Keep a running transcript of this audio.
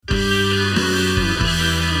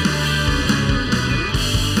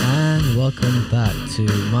to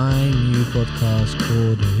my new podcast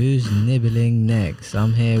called Who's Nibbling Next.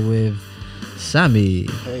 I'm here with Sammy.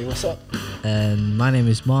 Hey, what's up? And my name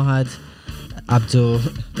is Mahad Abdul.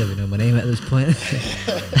 Don't even know my name at this point.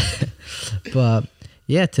 But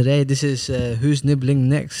yeah, today this is Who's Nibbling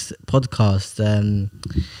Next podcast.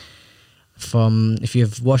 From if you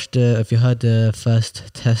heard the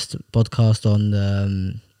first test podcast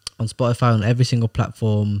on Spotify, on every single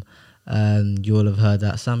platform, you will have heard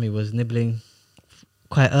that Sammy was nibbling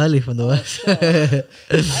quite early from the West. I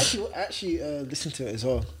actually listened to it as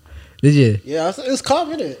well. Did you? Yeah, it was calm,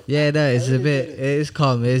 isn't it? Yeah, no, it's it is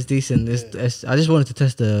calm. It's decent. It's I just wanted to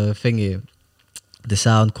test the thingy, the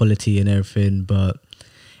sound quality and everything, but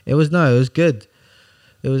it was good.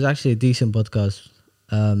 It was actually a decent podcast.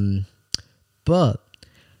 But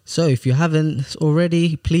so if you haven't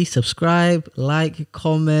already, please subscribe, like,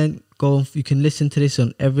 comment. You can listen to this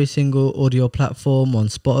on every single audio platform, on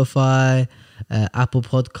Spotify, Apple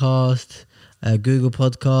Podcast, Google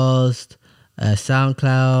Podcast,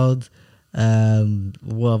 SoundCloud.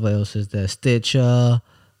 What else is there? Stitcher.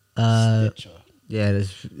 Yeah,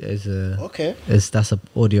 there's a okay. That's an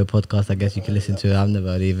audio podcast. I guess you can listen to it. I've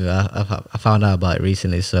never even. I found out about it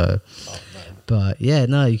recently. So, but yeah,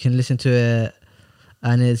 no, you can listen to it,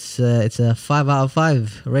 and it's a 5 out of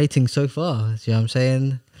 5 rating so far. See what I'm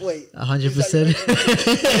saying? Wait, 100%.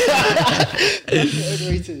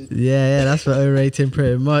 Overrated. Yeah, that's my own rating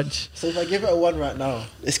pretty much. So if I give it a 1 right now,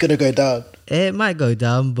 it's gonna go down. It might go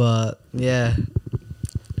down, but yeah,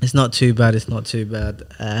 it's not too bad.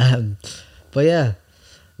 But yeah,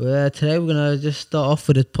 today we're gonna just start off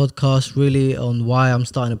with the podcast really on why I'm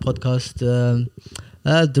starting a podcast.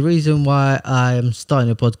 The reason why I'm starting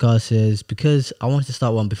a podcast is because I wanted to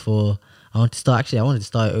start one before. I wanted to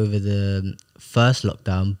start over the first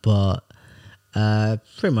lockdown, but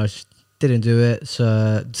pretty much didn't do it,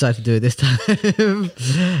 so decided to do it this time.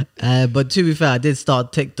 But to be fair, I did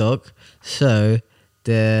start TikTok, so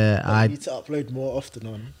You need to upload more often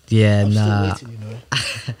on. Yeah, I'm nah. still waiting,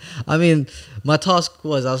 I mean, my task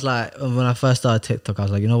was, I was like, when I first started TikTok, I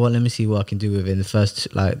was like, you know what, let me see what I can do with it in the first,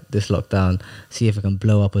 this lockdown, see if I can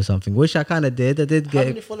blow up or something, which I kind of did. How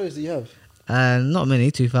many followers do you have? Not many,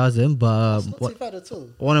 2,000, but That's not too bad at all. a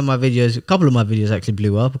couple of my videos actually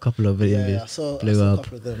blew up. A couple of videos Yeah, I saw blew a up.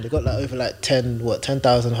 couple of them. They got over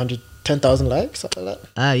 10,000 likes, something like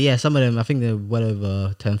that. Yeah, some of them, I think they're well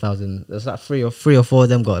over 10,000. There's like three or four of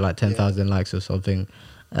them got 10,000 likes or something.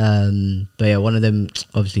 But yeah, one of them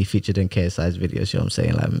obviously featured in KSI's videos. You know what I'm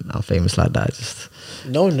saying? I'm famous like that. Just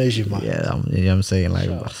no one knows you, man. Yeah, you know what I'm saying?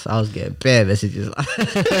 I was getting bare messages.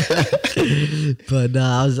 But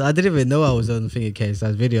I didn't even know I was on thinking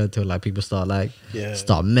KSI's video until people start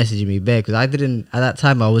messaging me bare, because I didn't at that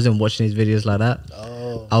time. I wasn't watching his videos like that.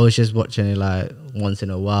 Oh. I was just watching it once in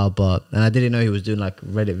a while, and I didn't know he was doing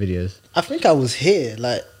Reddit videos. I think I was here.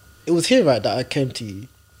 It was here, right, that I came to you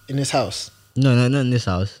in his house. No, not in this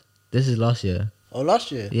house. This is last year. Oh,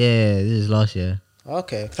 last year? Yeah, this is last year.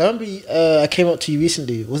 Okay. Because I remember I came up to you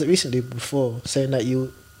recently. Was it recently before? Saying that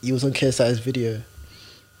you was on KSI's video.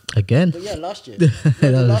 Again? But yeah, last year.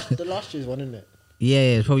 the last year's one, isn't it?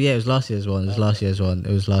 Yeah, it was last year's one. It was last year's one.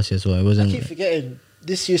 It wasn't. I keep forgetting.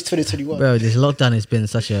 This year's 2021. Bro, this lockdown has been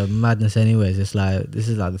such a madness anyways. It's this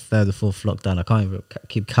is the third or fourth lockdown. I can't even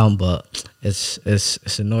keep count, but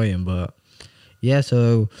it's annoying. But yeah,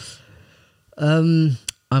 so I'm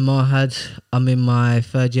Ahad. I'm in my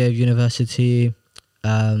 3rd year of university,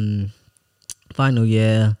 final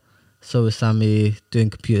year. So is Sammy, doing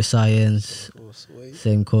computer science. Oh, sweet.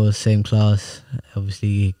 Same course, same class.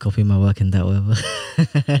 Obviously, copying my work and that, whatever.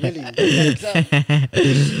 Really?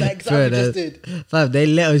 That exam you just did? Fam, they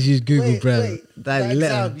let us use Google, bro. That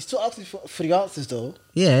exam, you still asking for the answers, though?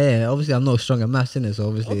 Yeah. Obviously, I'm not strong at maths, innit? So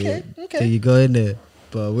obviously, okay. So you go in there.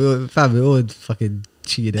 But we all fucking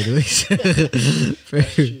cheated anyways. That's true.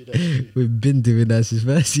 We've been doing that since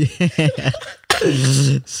first year.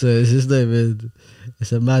 So it's just not even,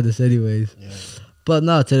 it's a madness anyways. Yeah. But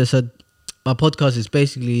no, so my podcast is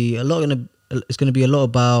basically it's going to be a lot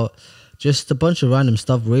about just a bunch of random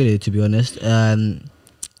stuff, really, to be honest. It's going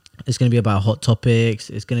to be about hot topics.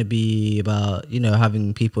 It's going to be about,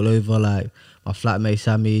 having people over, like my flatmate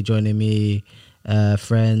Sammy joining me,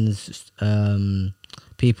 friends,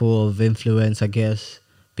 people of influence, I guess,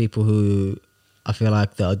 people who I feel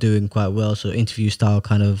like that are doing quite well. So interview style,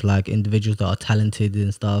 kind of individuals that are talented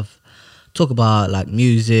and stuff. Talk about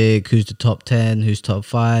music, who's the top 10, who's top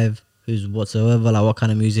 5, who's whatsoever, what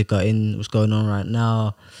kind of music are in, what's going on right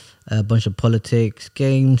now. A bunch of politics,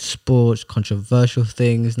 games, sports, controversial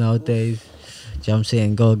things nowadays. know what I'm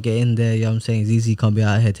saying? Go get in there, you know what I'm saying? ZZ can't be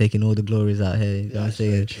out here taking all the glories out here, you know what I'm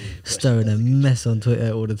saying? Stirring a mess on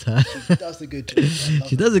Twitter all the time. She does a good job.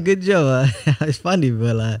 She does a good job. It's funny,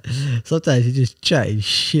 but like sometimes she just chatting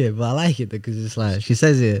shit, but I like it because it's like she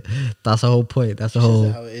says it. That's the whole point. That's the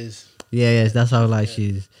whole. How it is. Yeah, that's how like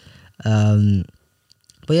she's.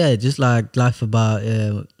 But yeah, just like life about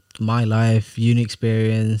my life, uni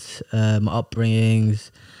experience, my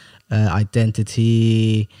upbringings,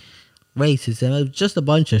 identity, racism, just a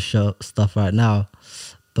bunch of stuff right now.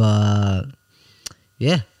 But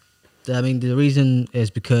yeah, I mean the reason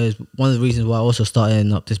is because one of the reasons why I also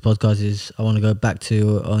starting up this podcast is I want to go back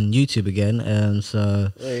to on YouTube again.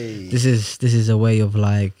 So this is a way of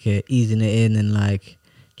like easing it in and like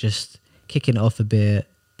just kicking it off a bit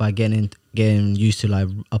by getting used to like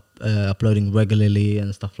uploading regularly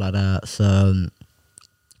and stuff like that. So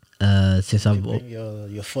since I've bring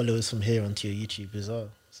your followers from here onto your YouTube as well.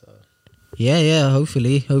 So yeah,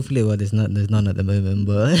 hopefully. Well, there's none at the moment,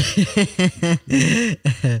 but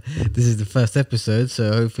this is the first episode,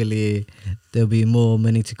 so hopefully there'll be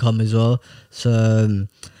many to come as well. So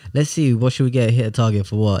let's see, what should we hit a target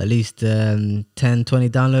for? What, at least 10, 20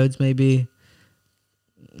 downloads maybe?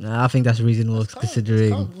 I think that's reasonable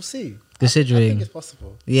considering. We'll see. Considering, I think it's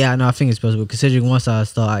possible. Yeah, no, I think it's possible. Considering once I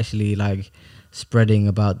start actually like spreading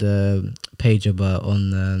about the page about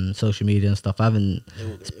on social media and stuff, I haven't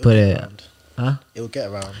put it. Around. Huh? It will get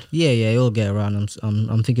around. Yeah, it'll get around.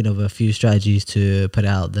 I'm thinking of a few strategies to put it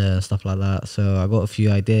out there and stuff like that. So I got a few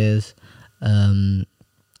ideas.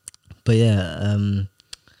 But yeah.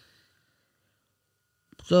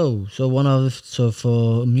 So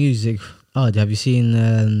for music. Oh, have you seen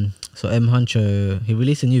so M Huncho? He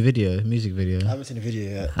released a new music video. I haven't seen the video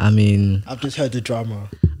yet. I mean, I've just heard the drama.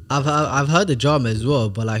 I've heard the drama as well,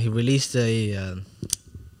 but like he released a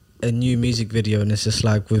new music video and it's just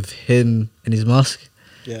like with him and his mask.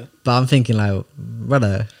 Yeah. But I'm thinking like,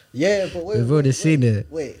 brother. Yeah, but we've already seen it.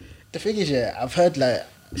 Wait, the thing is, yeah, I've heard like.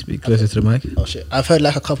 Speak closer to the mic. Oh shit! I've heard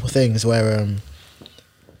like a couple things where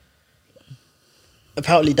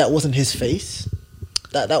apparently that wasn't his face.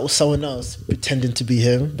 That was someone else pretending to be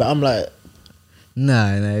him, but I'm like,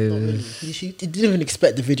 no, really. He didn't even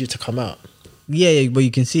expect the video to come out. Yeah, but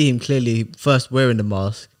you can see him clearly first wearing the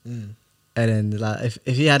mask, and then like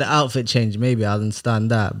if he had an outfit change, maybe I'd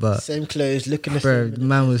understand that. But same clothes, looking the same. The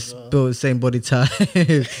man was built the same body type. Do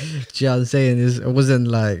you know what I'm saying? It wasn't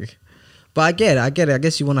like, but I get it. I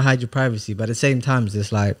guess you want to hide your privacy, but at the same time,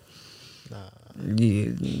 it's like.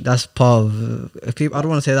 That's part of people. I don't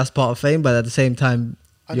want to say that's part of fame, but at the same time,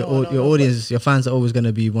 your audience, your fans are always going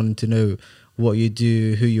to be wanting to know what you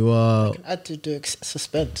do, who you are. Add to the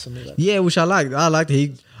suspense. Like yeah, which I like.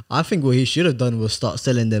 I think what he should have done was start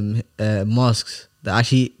selling them masks. That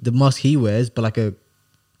actually the mask he wears, but like a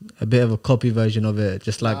bit of a copy version of it,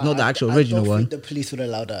 just like not the actual original one. I don't think the police would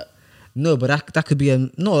allow that. No, but that could be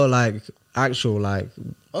not like actual like.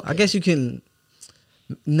 Okay. I guess you can.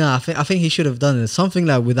 No, I think he should have done it. Something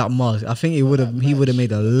like with that mask. I think he would have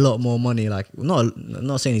made a lot more money. Like I'm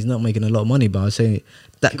not saying he's not making a lot of money, but I'm saying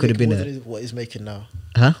that could have been what he's making now.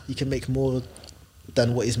 Huh? You can make more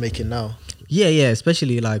than what he's making now. Yeah,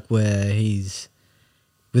 especially like where he's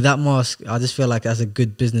with that mask. I just feel like that's a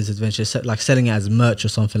good business adventure, like selling it as merch or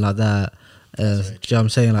something like that. Do you know what I'm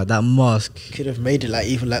saying? Like that mask could have made it like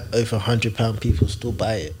even like over £100. People still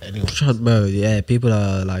buy it anyway. Bro, yeah, people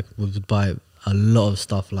are like would buy a lot of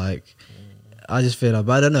stuff. Like I just feel like,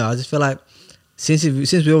 but I don't know. I just feel like since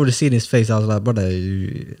we already seen his face, I was like, brother,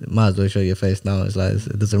 you might as well show your face now. It's like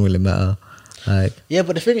it doesn't really matter. Like yeah,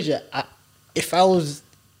 but the thing is, yeah, if I was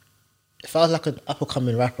like an up and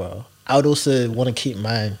coming rapper, I would also want to keep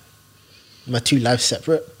my two lives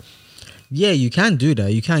separate. Yeah, you can do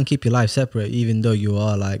that. You can keep your life separate, even though you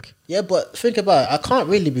are like. Yeah, but think about it. I can't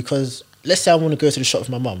really, because let's say I want to go to the shop with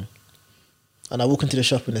my mum, and I walk into the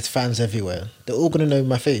shop and there's fans everywhere. They're all gonna know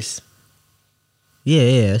my face. Yeah,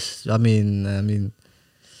 yes. I mean,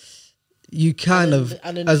 you kind of,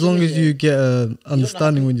 as long as you get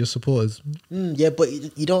understanding with your supporters. Yeah, but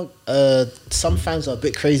you don't. Some fans are a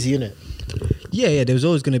bit crazy, innit? Yeah. There's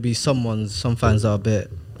always gonna be some fans that are a bit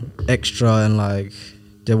extra and like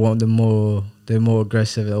they want they're more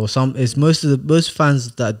aggressive, or some. It's most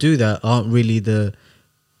fans that do that aren't really the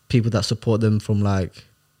people that support them from like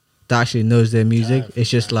that actually knows their music.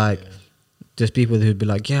 It's just like. Just people who'd be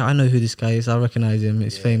like, yeah, I know who this guy is. I recognize him.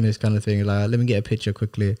 He's famous, kind of thing. Like, let me get a picture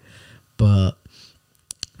quickly. But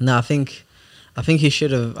no, I think he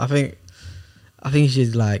should have. I think he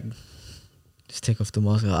should like just take off the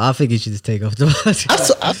mask. I think he should just take off the mask.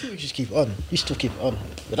 I think we should keep it on. We should still keep it on.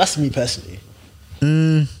 But that's me personally.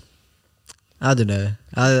 I don't know.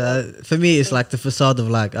 For me, it's like the facade of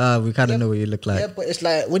like, we kind of know what you look like. Yeah, but it's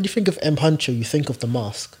like when you think of M Huncho, you think of the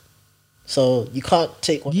mask. So you can't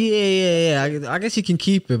take one. Yeah. I guess you can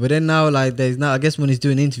keep it, but then now like there's now. I guess when he's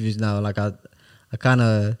doing interviews now, like I kind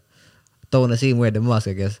of don't want to see him wear the mask.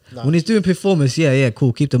 I guess when he's doing performance, yeah,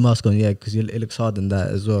 cool, keep the mask on, yeah, because it looks hard in that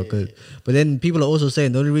as well. Yeah. But then people are also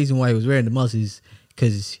saying the only reason why he was wearing the mask is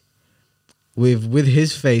because with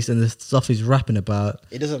his face and the stuff he's rapping about,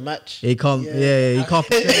 It doesn't match. he can't. Yeah, he can't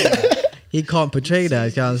portray that. He can't portray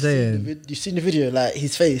that. You know what I'm saying? You've seen the video, like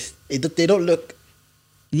his face. They don't look.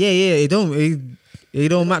 Yeah, it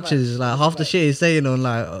don't matches like half the shit he's saying on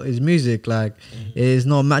like his music, like it's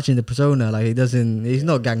not matching the persona. Like he's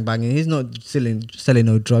not gangbanging, he's not selling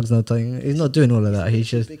no drugs, nothing. He's not doing all of that. He's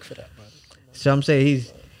just big for that, man. so I'm saying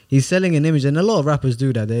he's selling an image, and a lot of rappers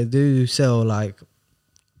do that. They do sell like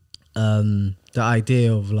the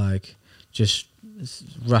idea of like just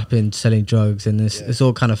rapping, selling drugs, and it's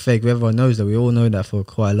all kind of fake. Everyone knows that. We all know that for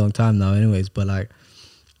quite a long time now, anyways. But like,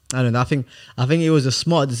 I don't know. I think it was a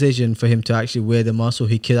smart decision for him to actually wear the mask so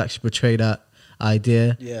he could actually portray that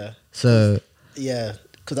idea. Yeah. So yeah,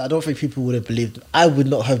 because I don't think people would have believed him. I would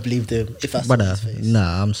not have believed him if I saw his face.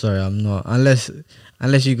 Nah, I'm sorry, I'm not. Unless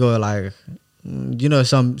you go like, you know,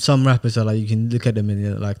 some rappers are like, you can look at them and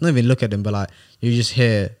you're like, not even look at them, but like you just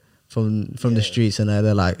hear from the streets and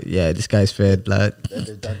they're like, yeah, this guy's fed. Like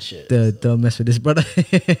they've done shit. Don't mess with this brother.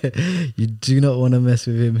 You do not want to mess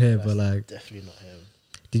with him here. But like, definitely not him.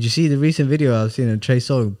 Did you see the recent video I've seen of Trey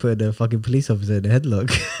Songz put the fucking police officer in a headlock?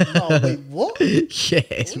 No, wait, what? Yeah,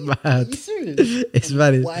 it's mad. Are you serious? It's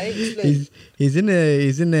mad. Why? He's in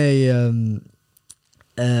a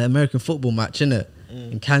American football match, innit?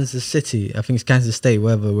 In Kansas City. I think it's Kansas State,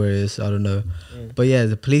 where it is, I don't know. But yeah,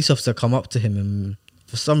 the police officer come up to him and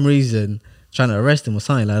for some reason trying to arrest him or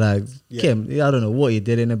something like that. I don't know what he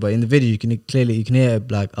did in it, but in the video you can hear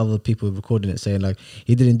like other people recording it saying like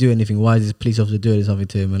he didn't do anything. Why is this police officer doing something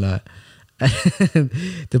to him? And like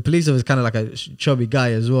the police officer is kind of like a chubby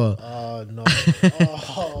guy as well. Oh no!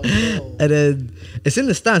 Oh no! And then it's in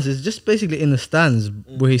the stands. It's just basically in the stands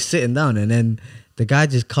where he's sitting down, and then the guy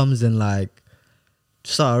just comes and like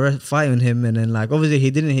start fighting him, and then like obviously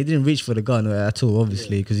he didn't reach for the gun at all,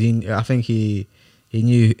 obviously, because I think he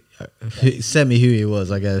knew semi who he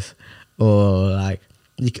was, I guess, or like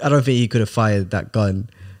I don't think he could have fired that gun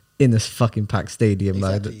in this fucking packed stadium.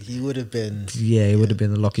 Exactly. Like he would have been. Yeah, he would have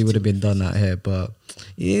been a lock. He would have been done out here, but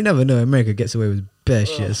you never know. America gets away with bare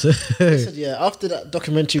shit. So. Listen, yeah, after that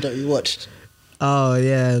documentary that we watched. Oh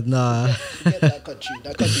yeah, nah. Forget that country.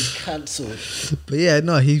 That country's cancelled. But yeah,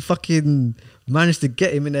 no, he fucking managed to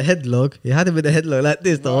get him in a headlock. He had him in a headlock like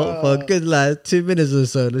this for a good like 2 minutes or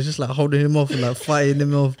so. It was just like holding him off and like fighting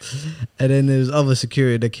him off. And then there was other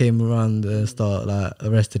security that came around and start like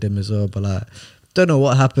arrested him as well. But like, don't know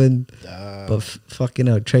what happened. But fucking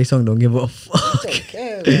hell, Trey Songz don't give a fuck. Don't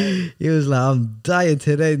care, man. He was like, I'm dying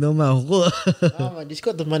today, no matter what. Nah, man, he's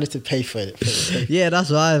got the money to pay for it. Yeah, that's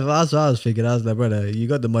what I was thinking. I was like, brother, you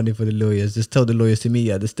got the money for the lawyers. Just tell the lawyers to meet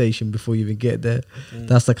you at the station before you even get there.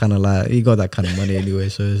 That's the kind of like, he got that kind of money anyway.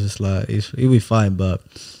 So it's just like, he'll be fine. But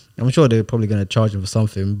I'm sure they're probably going to charge him for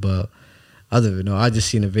something. But I don't even know. I just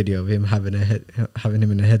seen a video of him having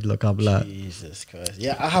him in a headlock. I'm like, Jesus Christ.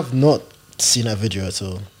 Yeah, I have not seen that video at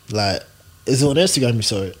all. Like, is it on Instagram you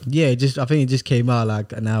saw it? Yeah, I think it just came out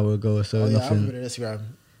like an hour ago or so. Oh, yeah, I nothing. haven't been on Instagram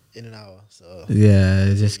in an hour. So yeah,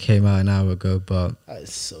 it just came out an hour ago. But that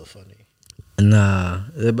is so funny. Nah,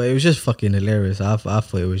 but it was just fucking hilarious. I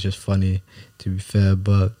thought it was just funny, to be fair.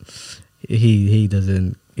 But he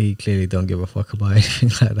clearly don't give a fuck about anything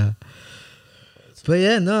like that. But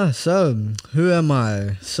yeah, no. So who am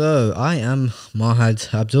I? So I am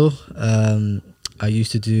Mahad Abdul. I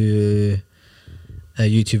used to do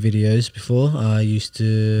YouTube videos before. I used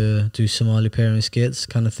to do Somali parent skits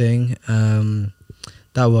kind of thing.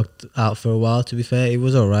 That worked out for a while, to be fair. It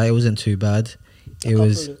was alright. It wasn't too bad.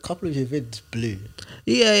 A couple of your vids blew.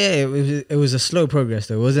 Yeah. It was a slow progress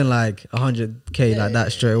though. It wasn't like 100k like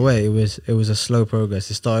that straight away. It was a slow progress.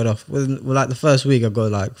 It started off with like the first week I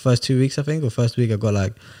got like first 2 weeks I think, or first week I got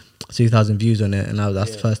like 2,000 views on it, and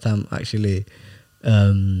that's the first time actually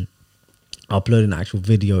uploading an actual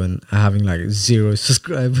video and having like 0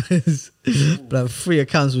 subscribers. Like 3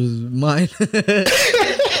 accounts was mine.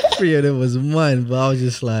 3 of them was mine, but I was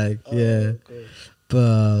just like, yeah. Okay.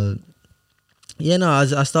 But yeah, no,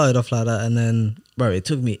 I started off like that, and then, bro, it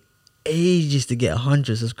took me ages to get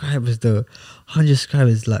 100 subscribers though. 100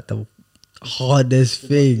 subscribers is like the hardest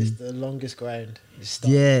thing. It's the longest grind.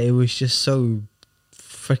 Yeah, it was just so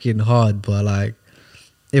freaking hard, but like,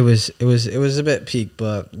 It was a bit peak,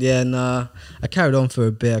 but yeah, nah. I carried on for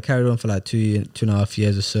a bit. I carried on for like 2.5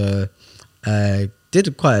 years or so.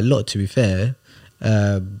 Did quite a lot, to be fair.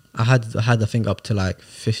 I had I think up to like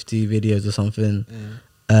 50 videos or something.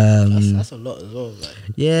 That's a lot as well. Like.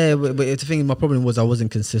 Yeah, but the thing, my problem was I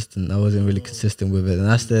wasn't consistent. I wasn't really consistent with it, and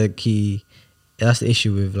that's the key. That's the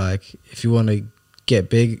issue with, like, if you want to get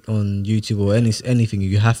big on YouTube or anything,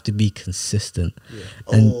 you have to be consistent.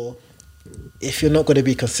 Yeah. Or if you're not going to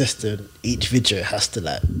be consistent, each video has to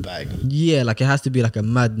like bang. Yeah, like it has to be like a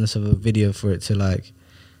madness of a video for it to like,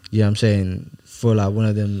 you know what I'm saying, for like one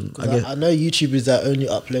of them. I know YouTubers that only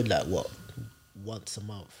upload like what, once a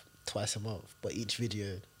month, twice a month, but each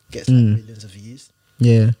video gets like millions of views.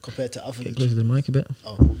 Yeah. Compared to other Get closer to the mic a bit.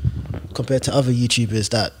 Oh, compared to other YouTubers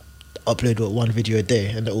that upload one video a day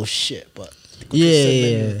and they're all shit, but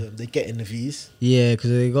they get in the views. Yeah, because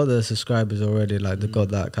they got the subscribers already. Like they got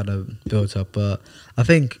that kind of built up. But I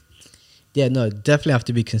think, yeah, no, definitely have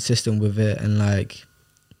to be consistent with it, and like,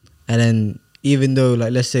 and then even though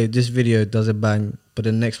like let's say this video doesn't bang, but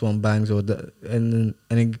the next one bangs, and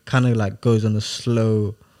it kind of like goes on a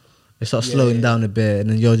slow. It starts slowing down a bit, and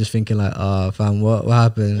then you're just thinking like, "Oh, fam, what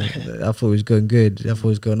happened? I thought it was going good. I thought it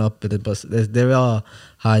was going up, but there are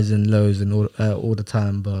highs and lows and all the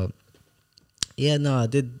time." But yeah, no, I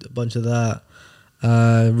did a bunch of that.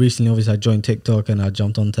 Recently, obviously, I joined TikTok and I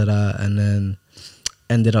jumped onto that, and then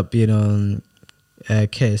ended up being on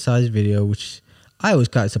KSI's video, which I was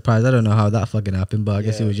quite surprised. I don't know how that fucking happened, but I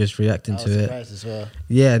guess it was just reacting to it. As well.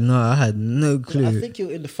 Yeah, no, I had no clue. I think you're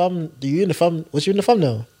in the thumb. Was you in the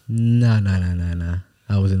thumbnail? Nah.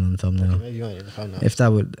 I wasn't on the thumbnail. Okay, maybe you weren't in the thumbnail. If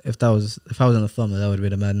I was on the thumbnail, that would have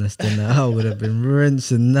been a madness. Then I would have been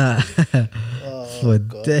rinsing that for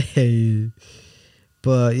days.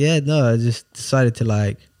 But yeah, no, I just decided to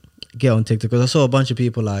like get on TikTok because I saw a bunch of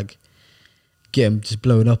people like get them just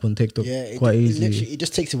blowing up on TikTok quite easily. It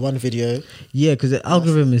just takes one video. Yeah, because the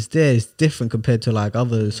algorithm is there. It's different compared to like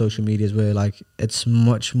other social medias where like it's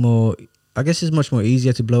much more. I guess it's much more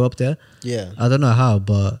easier to blow up there. Yeah. I don't know how,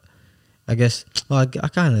 but I guess I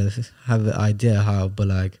kind of have an idea how, but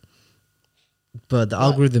the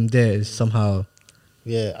algorithm there is somehow.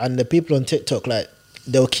 Yeah, and the people on TikTok, like,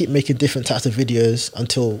 they'll keep making different types of videos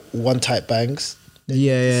until one type bangs. Then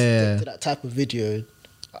Yeah. stick to that type of video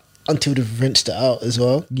until they've rinsed it out as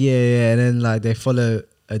well. Yeah, and then like they follow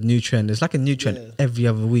a new trend. It's like a new trend every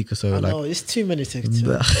other week or so. I like, know, it's too many to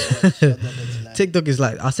TikTok is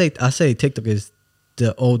like I say TikTok is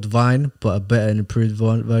the old Vine, but a better and improved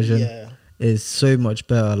version. Yeah. It's so much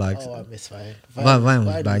better. Like, I miss Vine. Vine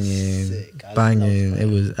was banging. It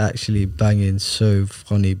was actually banging. So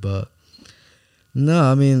funny, but no,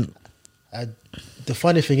 I mean, the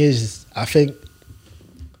funny thing is, I think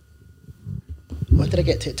when did I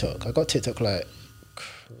get TikTok? I got TikTok like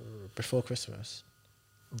before Christmas.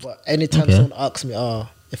 But anytime someone asks me,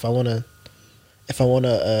 if I wanna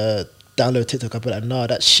download TikTok, I'll be like, nah,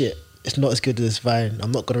 that's shit. It's not as good as Vine.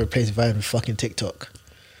 I'm not gonna replace Vine with fucking TikTok.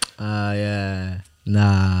 Yeah.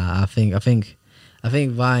 Nah, I think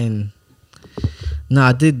Vine. No,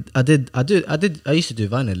 I used to do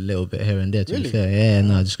Vine a little bit here and there, to be fair. Yeah,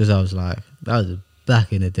 no, just because I was like, that was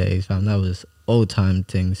back in the days, fam. That was old time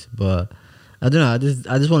things. But I don't know.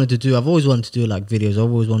 I just wanted to do. I've always wanted to do like videos.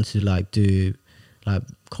 I've always wanted to like do like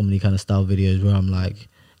comedy kind of style videos where I'm like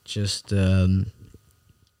just I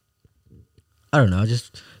don't know.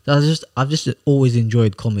 I've just always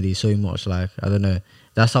enjoyed comedy so much. Like, I don't know.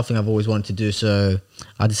 That's something I've always wanted to do. So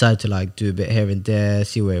I decided to like do a bit here and there,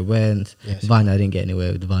 see where it went. Yes. Vine, I didn't get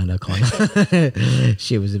anywhere with Vine. I can't.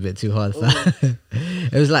 Shit was a bit too hard.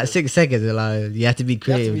 It was like 6 seconds. Like, you had to be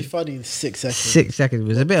creative. You have to be funny in 6 seconds. 6 seconds. It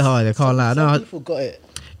was a bit hard. I can't lie. Some people got it.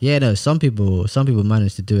 Yeah, no. Some people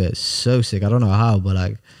managed to do it so sick. I don't know how, but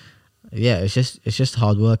like, yeah, it's just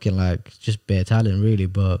hard work and like just bare talent, really.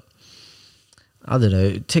 But I don't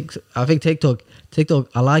know. I think TikTok.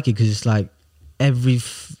 I like it because it's like every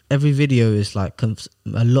video is like a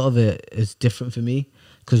lot of it is different for me.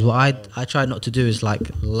 Because what I try not to do is like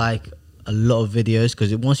a lot of videos,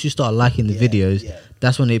 because once you start liking the videos,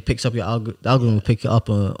 that's when it picks up the algorithm will pick it up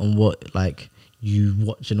on what like you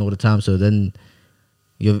watching all the time. So then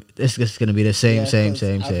it's just gonna be the same.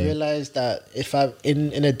 I've realized that if I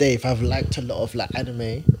in a day, if I've liked a lot of like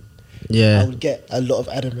anime, I would get a lot of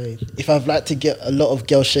anime. If I've liked to get a lot of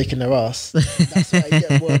girls shaking their ass, that's what I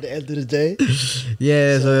get more at the end of the day.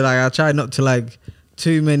 Yeah, so like I try not to like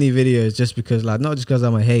too many videos, just because like, not just because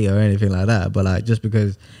I'm a hater or anything like that, but like just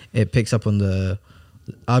because it picks up on the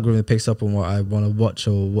algorithm picks up on what I want to watch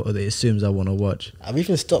or what it assumes I want to watch. I've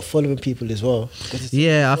even stopped following people as well.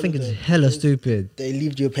 Yeah, I think it's hella stupid. They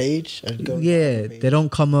leave your page and go. Yeah, they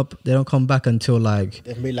don't come up. They don't come back until like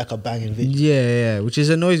they've made like a banging video. Yeah, which is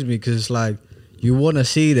annoys me because it's like you want to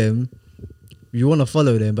see them, you want to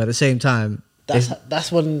follow them, but at the same time,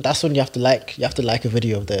 that's when you have to like a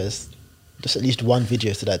video of theirs, just at least one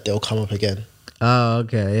video so that they'll come up again. Oh,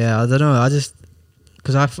 okay, yeah. I don't know. I just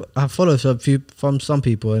because I follow some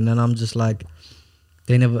people and then I'm just like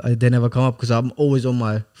they never come up because I'm always on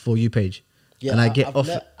my For You page. Yeah, and I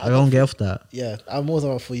don't get off that. Yeah, I'm always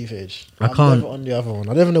on my For You page. I'm never on the other one.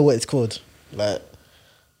 I don't even know what it's called. Like,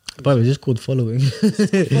 but it's just called following.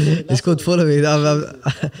 It's called following.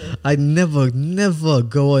 I never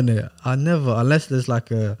go on it. I never, unless there's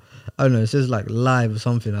like I don't know, it says like live or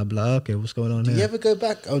something. I'll be like, okay, what's going on here? Do you ever go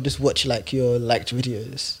back or just watch like your liked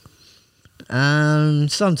videos?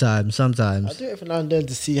 Sometimes. I do it every now and then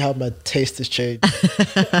to see how my taste has changed.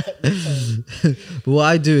 But what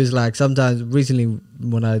I do is like sometimes recently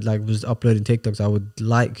when I like was uploading TikToks, I would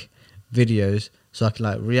like videos so I can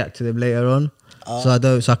like react to them later on. So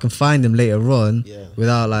I can find them later on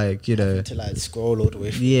without like to like scroll all the way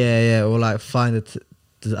through. Yeah, or like find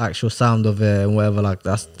the actual sound of it and whatever. Like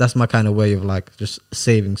that's my kind of way of like just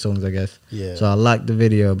saving songs, I guess. Yeah. So I like the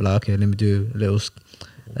video, but like, okay, let me do a little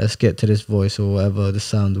skit to this voice or whatever, the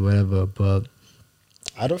sound or whatever. But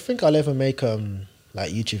I don't think I'll ever make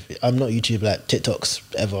like YouTube. I'm not YouTube, like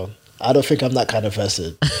TikToks ever. I don't think I'm that kind of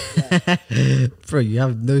person. Bro, you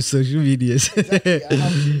have no social medias. Exactly, I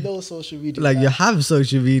have no social media. Like you have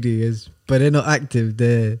social medias, but they're not active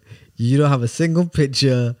there. You don't have a single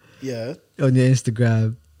picture on your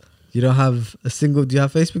Instagram. You don't have a single... Do you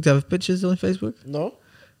have Facebook? Do you have pictures on Facebook? No.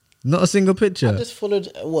 Not a single picture? I just followed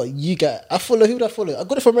what you get. I follow... Who did I follow? I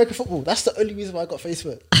got it from American football. That's the only reason why I got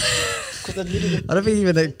Facebook. I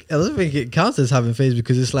don't think it counts as having Facebook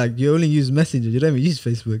because it's like you only use Messenger. You don't even use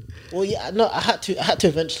Facebook. Well, yeah, no, I had to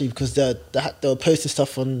eventually because they were posting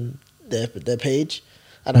stuff on their page,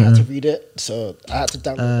 and I had to read it, so I had to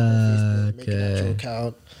download it on Facebook, make an actual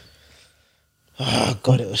account. Oh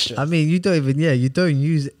God, it was stressful. I mean, you don't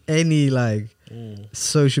use any like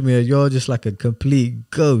social media. You're just like a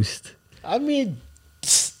complete ghost. I mean,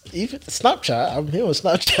 even Snapchat. I'm here on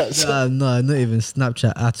Snapchat. So. No, not even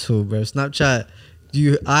Snapchat at all, bro. Snapchat,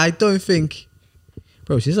 I don't think,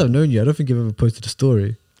 bro, since I've known you, I don't think you've ever posted a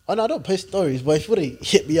story. Oh no, I don't post stories, but if you want to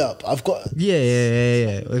hit me up, I've got...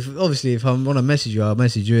 Yeah. If I want to message you, I'll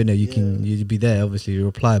message you in there. You'd be there, obviously, you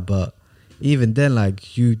reply. But even then,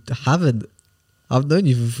 like, you haven't... I've known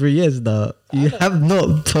you for 3 years now. You have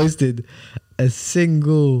not posted a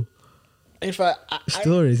single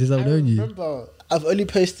story since I've known you. Remember, I've only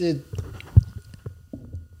posted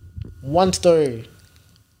one story,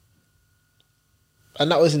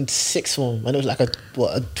 and that was in sixth form, and it was like a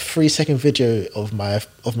 3-second video of my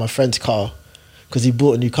friend's car because he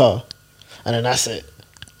bought a new car, and then that's it.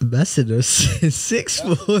 Ambassadors in sixth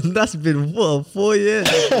form. That's been what, 4 years,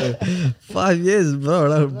 5 years, bro.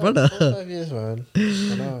 Like, brother, 5 years, man.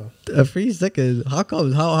 I know. 3 seconds. How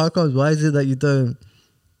comes? How comes? Why is it that you don't?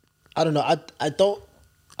 I don't know. I don't.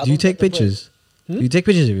 Do you take pictures? Do you take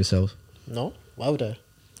pictures of yourself? No. Why would I?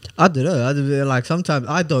 I don't know. Like sometimes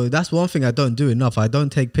I don't. That's one thing I don't do enough. I don't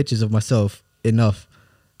take pictures of myself enough.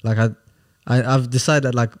 Like I've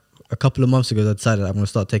decided like a couple of months ago. I decided I'm gonna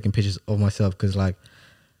start taking pictures of myself because like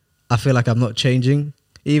I feel like I'm not changing.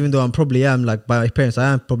 Even though I probably am, like by my appearance,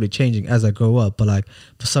 I am probably changing as I grow up. But like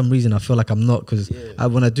for some reason, I feel like I'm not because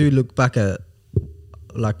when I do look back at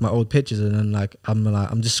like my old pictures and then like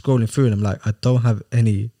I'm just scrolling through and I'm like I don't have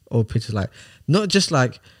any old pictures. Like not just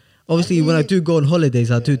like obviously when I do go on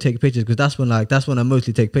holidays I do take pictures because that's when I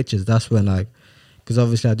mostly take pictures. That's when like because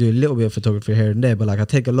obviously I do a little bit of photography here and there, but like I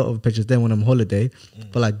take a lot of pictures then when I'm on holiday.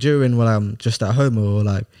 But like during when I'm just at home or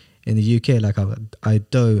like in the UK, like I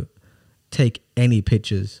don't take any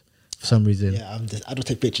pictures for some reason. Yeah, I don't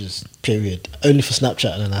take pictures. Period. Only for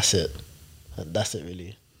Snapchat, and then that's it. That's it,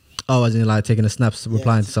 really. Oh, as in like taking a snap,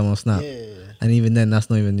 replying to someone's snap. Yeah. And even then, that's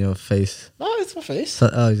not even your face. No, it's my face. So,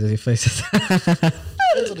 oh, it's your face.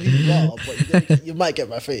 Depends on who you are, but you might get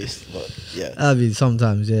my face. But yeah. I mean,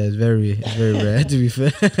 sometimes, yeah, it's very rare to be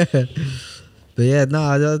fair. But yeah, no,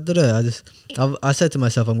 I don't know. I said to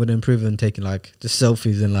myself, I'm going to improve on taking like just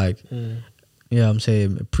selfies and like, yeah, I'm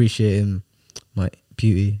saying appreciating my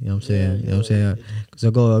beauty. You know what I'm saying? You know what I'm saying? Because I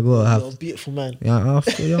go have. You're a beautiful man. Yeah, you know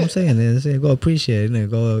what I'm saying? I got to appreciate it. You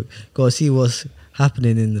know, got to see what's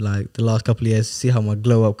happening in like the last couple of years to see how my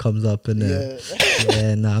glow up comes up. And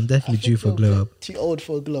yeah, nah, I'm definitely due for a glow up. Too old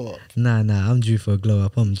for a glow up. Nah, I'm due for a glow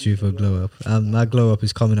up. I'm due for a glow up. My glow up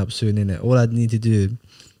is coming up soon, innit? All I need to do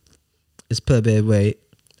is put a bit of weight,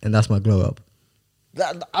 and that's my glow up.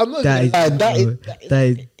 I'm not gonna lie. That is,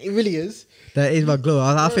 it really is. That is my glow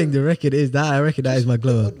up. I think the record is that. I reckon that is my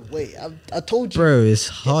glow up. Wait, I told you, bro. It's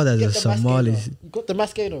hard as a Somali. You got the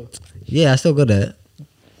mascara. Yeah, I still got it.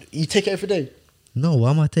 You take it every day? No,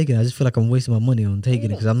 why am I taking it? I just feel like I'm wasting my money on taking it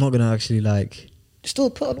because I'm not gonna actually like. Still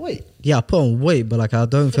put on weight. Yeah, I put on weight, but like I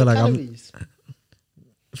don't feel like calories.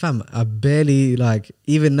 Fam, I barely like.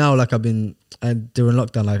 Even now, like I've been during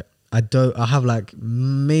lockdown, like. I have like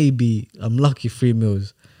maybe I'm lucky 3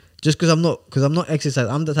 meals, just because I'm not exercise.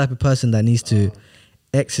 I'm the type of person that needs to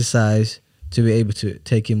exercise to be able to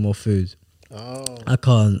take in more food. I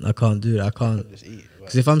can't do that. I can't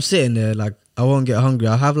because if I'm sitting there, like I won't get hungry.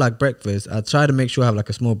 I'll have like breakfast. I try to make sure I have like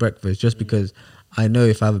a small breakfast, just because I know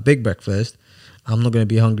if I have a big breakfast, I'm not gonna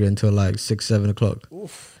be hungry until like 6-7 o'clock.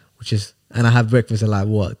 Which is, and I have breakfast at like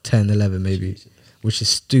what 10, 11 maybe. Jesus. Which is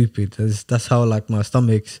stupid. That's how like my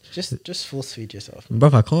stomach's. Just force feed yourself,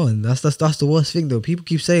 bruv. I can't. That's the worst thing though. People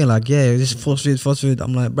keep saying like, yeah, just force feed.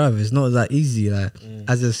 I'm like, bruv, it's not that easy. Like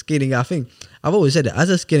as a skinny guy, I think I've always said it.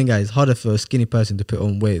 As a skinny guy, it's harder for a skinny person to put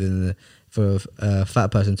on weight than for a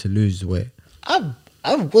fat person to lose weight. I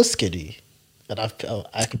was skinny. And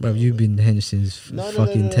bruv, you've been hench since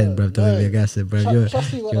fucking 10, bruv. Don't be aggressive,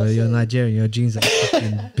 bruv. You're Nigerian. Your jeans are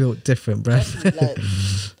fucking built different, bruv. Like,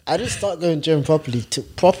 I didn't start going gym properly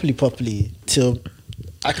till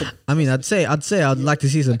I could. I mean, I'd say I'd like to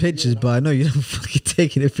see some pictures, but I know you don't fucking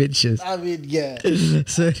taking the pictures. I mean, yeah.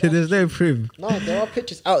 So there's no proof. No, there are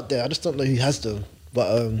pictures out there. I just don't know who has them.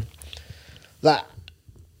 But like,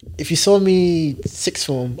 if you saw me sixth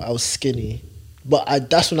form, I was skinny. But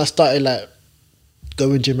that's when I started like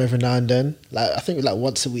going gym every now and then. Like I think like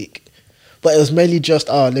once a week. But it was mainly just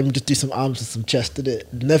let me just do some arms and some chest, did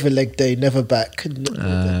it? Never leg day, never back.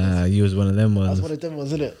 You was one of them ones. I was one of them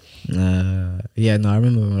ones, innit? Yeah, no, I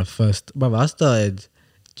remember when I first, brother, I started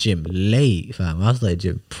gym late, fam. I started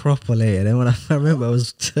gym proper late, and then when I remember I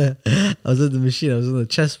was on the machine, I was on the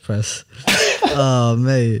chest press. Oh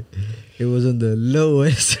mate, it was on the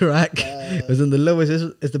lowest rack. It was on the lowest.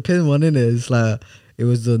 It's the pin one, innit? It's like it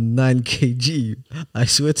was on 9 kg. I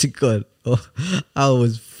swear to God, I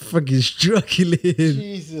was freaking struggling.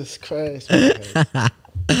 Jesus Christ. I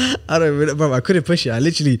don't really, bro. I couldn't push it.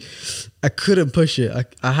 I couldn't push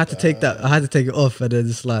it. I had to take that. I had to take it off, and then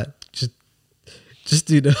just like, just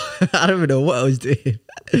do the. I don't even know what I was doing,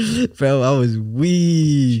 bro. I was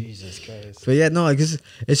weak. Jesus Christ. But yeah, no, it's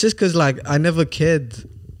just because like I never cared.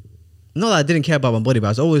 Not that I didn't care about my body, but I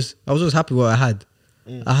was always happy with what I had.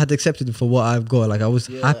 I had accepted it for what I've got. Like I was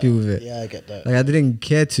happy with it. Yeah, I get that. Like I didn't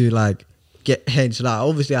care to like get hench. Like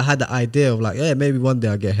obviously I had the idea of like, yeah, maybe one day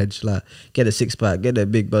I'll get hench, like get a six pack, get a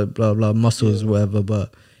big blah blah muscles, whatever.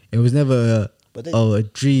 But it was never a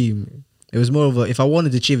dream. It was more of a, if I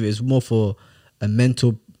wanted to achieve it, it's more for a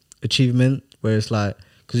mental achievement, where it's like,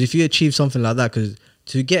 because if you achieve something like that, because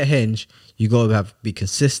to get hench, you gotta be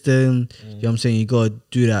consistent. You know what I'm saying? You gotta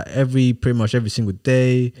do that pretty much every single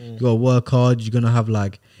day. You gotta work hard. You're gonna have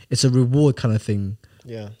like, it's a reward kind of thing.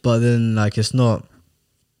 Yeah. But then like, it's not,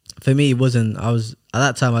 for me, it wasn't. I was at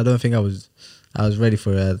that time, I don't think I was ready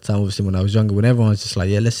for it at the time. Obviously, when I was younger, when everyone was just like,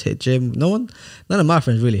 yeah, let's hit gym. None of my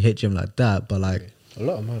friends really hit gym like that. But like, a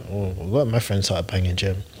lot of my friends started banging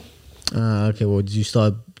gym. Okay. Well, did you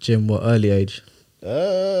start gym what early age?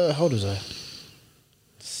 How old was I?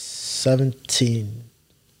 17.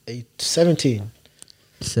 17.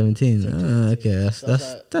 17. Okay,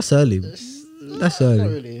 that's early. That's early. Not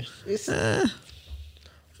really.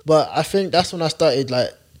 But I think that's when I started, like,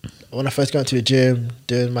 when I first got into the gym,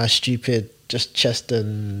 doing my stupid just chest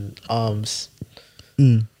and arms.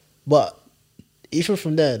 But even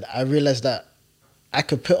from then, I realized that I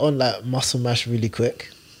could put on like muscle mass really quick.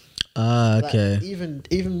 Okay. Like,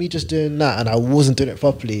 even me just doing that, and I wasn't doing it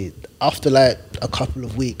properly. After like a couple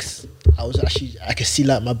of weeks, I could see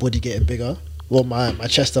like my body getting bigger. Well, my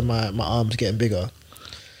chest and my arms getting bigger.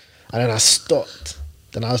 And then I stopped.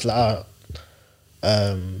 Then I was like,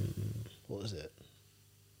 what was it?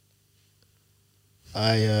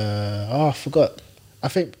 I forgot. I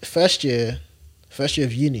think first year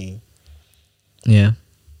of uni. Yeah.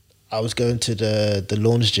 I was going to the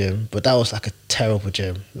Lawns gym, but that was like a terrible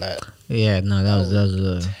gym. Like, yeah, no, that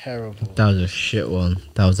was terrible. That was a shit one.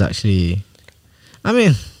 That was actually, I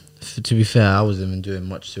mean, to be fair, I wasn't even doing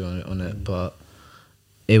much on it, but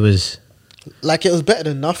it was like, it was better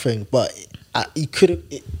than nothing. But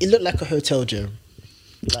it looked like a hotel gym.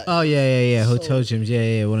 Like, Oh yeah. so Hotel gyms,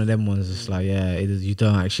 yeah. One of them ones. It's like you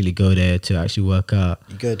don't actually go there to actually work out.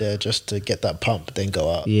 you go there just to get that pump, then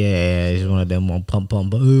go out. Yeah, it's one of them one pump.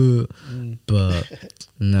 But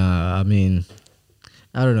nah, I mean,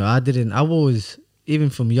 I don't know. I've always, even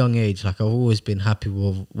from young age, like I've always been happy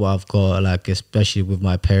with what I've got, like especially with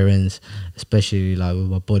my parents, especially like with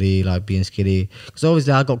my body, like being skinny. Because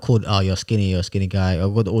obviously I got called, oh, you're a skinny guy. I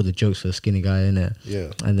got all the jokes for a skinny guy, innit?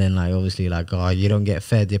 Yeah. And then like obviously like, oh, you don't get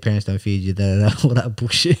fed, your parents don't feed you, all that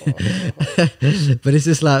bullshit. But it's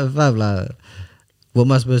just like, fam, like, what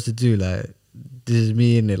am I supposed to do? Like, this is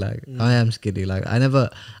me, innit? Like, I am skinny. Like, I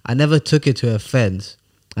never took it to offense.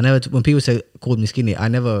 When people called me skinny, I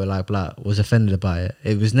never like was offended about it.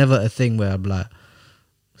 It was never a thing where I'm like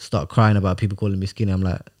start crying about people calling me skinny. I'm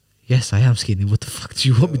like, yes, I am skinny. What the fuck do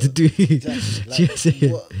you want me to do? Exactly.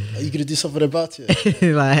 Like, what, are you gonna do something about it?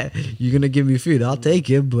 Like, you're gonna give me food, I'll take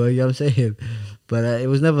it, but you know what I'm saying. But I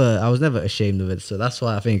was never ashamed of it. So that's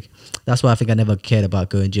why I think I never cared about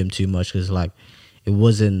going gym too much, because like it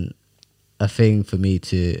wasn't a thing for me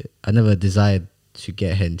to. I never desired to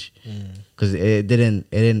get hench. Because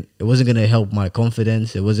it wasn't gonna help my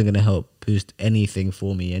confidence. It wasn't gonna help boost anything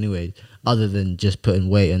for me anyway, other than just putting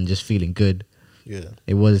weight and just feeling good. Yeah,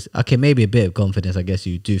 it was okay. Maybe a bit of confidence. I guess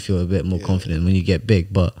you do feel a bit more confident when you get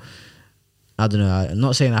big. But I don't know. I'm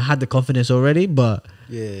not saying I had the confidence already, but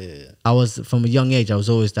I was, from a young age, I was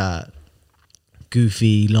always that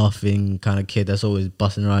goofy, laughing kind of kid that's always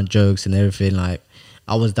busting around jokes and everything. Like,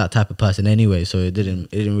 I was that type of person anyway, so it didn't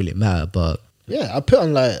really matter. But yeah, I put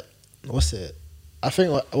on like, what's it? I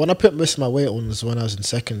think when I put most of my weight on was when I was in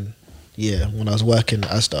second year, when I was working at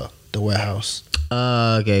Asda, the warehouse.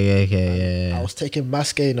 Okay. I was taking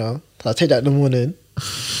mass gainer. I take that in the morning,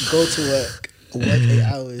 go to work 8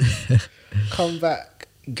 hours, come back,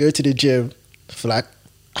 go to the gym for like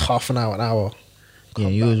half an hour. Yeah,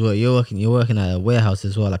 you're working at a warehouse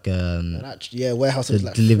as well, like warehouse was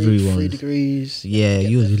like delivery 3 degrees. Yeah,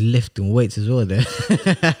 you was lifting weights as well there.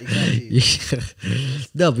 Exactly.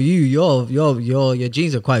 No, but your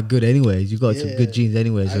genes are quite good anyways. You got some good genes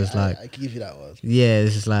anyways. So it's like, I give you that one. Yeah,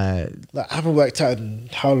 it's just like I haven't worked out in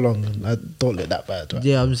how long, and I don't look that bad. Right?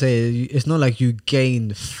 Yeah, I'm saying it's not like you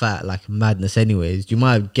gain fat like madness anyways. You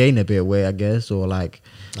might gain a bit of weight, I guess, or like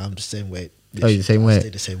I'm the same weight. Oh, you're the same weight? I stay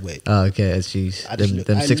the same weight. Oh, okay. Jeez.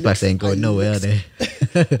 Them six packs ain't going nowhere, are they?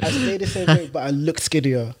 I stay the same weight, but I look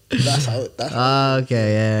skinnier. That's how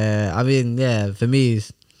okay, yeah. I mean, yeah, for me,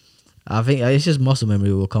 I think it's just muscle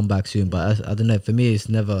memory will come back soon. But I don't know. For me, it's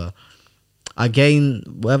never...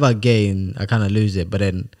 whatever I gain, I kind of lose it. But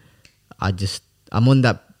then I'm on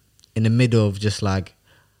that, in the middle of just like,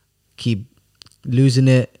 keep losing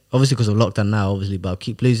it. Obviously, because of lockdown now, obviously, but I'll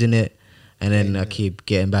keep losing it. And then I keep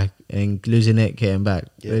getting back and losing it, getting back.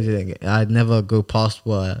 Yeah. I'd never go past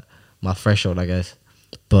my threshold, I guess.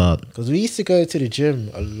 But because we used to go to the gym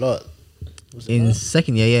a lot.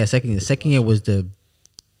 Second year was the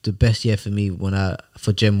best year for me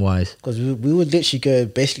for gym wise. Because we would literally go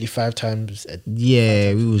basically 5 times.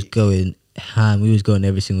 We was going ham. We was going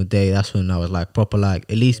every single day. That's when I was like proper, like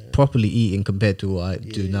at least properly eating compared to what I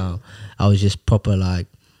do now. I was just proper like.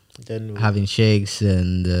 Then having shakes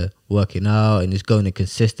and working out and just going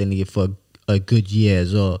consistently for a good year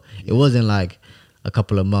as well. It wasn't like a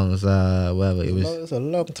couple of months, whatever. It was a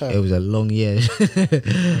long time. It was a long year. I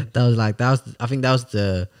think that was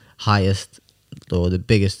the highest or the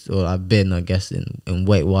biggest or I've been, I guess, in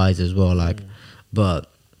weight wise as well. Like,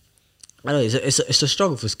 but I know it's a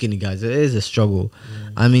struggle for skinny guys. It is a struggle.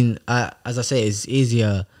 I mean, as I say, it's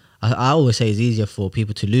easier. I always say it's easier for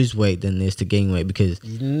people to lose weight than it is to gain weight because...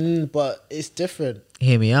 but it's different.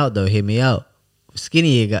 Hear me out, though. Hear me out.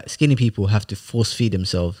 Skinny people have to force feed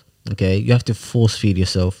themselves, okay? You have to force feed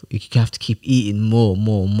yourself. You have to keep eating more.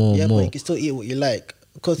 Yeah, but you can still eat what you like.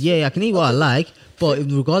 Yeah, I can eat what I like, but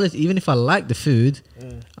regardless, even if I like the food,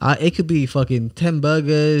 it could be fucking 10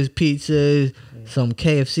 burgers, pizzas, some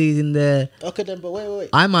KFCs in there. Okay, then, but wait.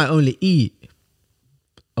 I might only eat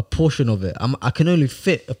a portion of it. I can only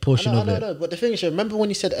fit a portion of it. No, but the thing is, remember when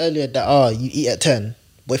you said earlier that you eat at 10,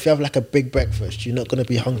 but if you have like a big breakfast, you're not going to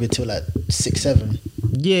be hungry till like 6, 7.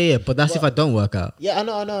 Yeah, but that's if I don't work out. Yeah, I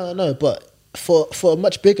know, but for a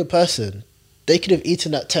much bigger person, they could have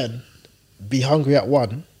eaten at 10, be hungry at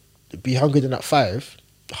 1, be hungry then at 5,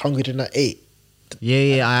 hungry then at 8.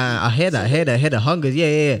 Yeah, I hear that. I hear the hunger.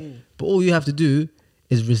 Yeah. But all you have to do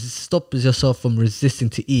is stop yourself from resisting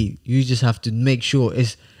to eat. You just have to make sure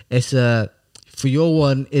it's for your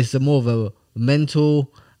one. It's more of a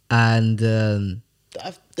mental and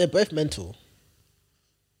they're both mental.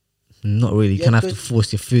 Not really. You Yeah, kind of have to because-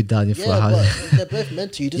 force your food down your throat. Yeah, How- but they're both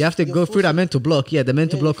mental. you have to go through that mental block. Yeah, the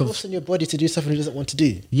mental block you're of forcing your body to do something it doesn't want to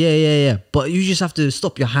do. yeah. But you just have to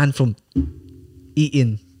stop your hand from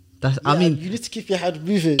eating. That's I Yeah, mean, you need to keep your hand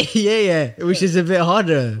moving. yeah, which is a bit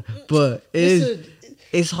harder. But Listen,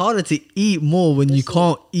 it's harder to eat more when you Listen.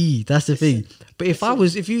 can't eat. That's the thing. But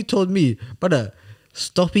if you told me, brother,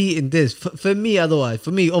 stop eating this. For me, otherwise,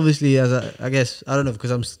 for me, obviously, I guess, I don't know,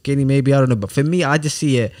 because I'm skinny, maybe, I don't know. But for me, I just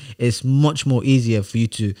see it's much more easier for you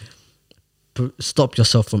to stop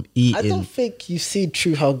yourself from eating. I don't think you've seen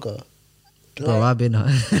true hunger. Bro, I've been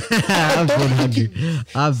I've been hungry.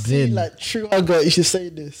 I've See, been like true hunger. You should say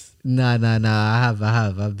this. nah. I have.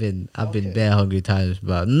 I've been bare hungry times,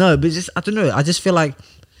 but no. But just I don't know. I just feel like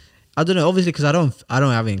I don't know. Obviously, because I don't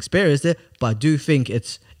have any experience there, but I do think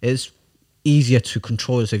it's easier to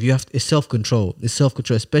control yourself. It's self control. It's self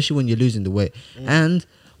control, especially when you're losing the weight. And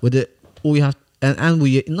with it, all you have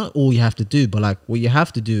not all you have to do, but like what you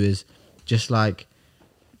have to do is just like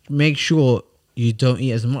make sure you don't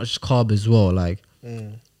eat as much carb as well, like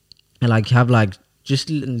and like have like just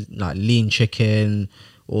like lean chicken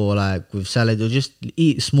or like with salad, or just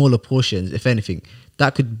eat smaller portions. If anything,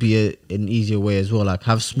 that could be an easier way as well. Like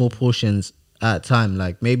have small portions at a time.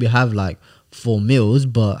 Like maybe have like 4 meals,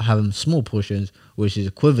 but have them small portions, which is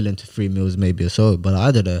equivalent to 3 meals maybe or so. But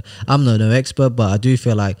I don't know. I'm not no expert, but I do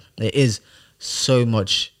feel like there is so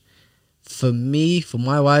much. For me, for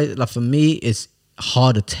my wife, like for me, it's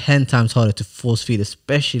harder, 10 times harder to force feed,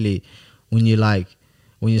 especially when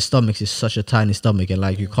when your stomach is such a tiny stomach and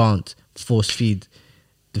like you can't force feed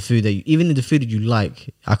the food that even the food that you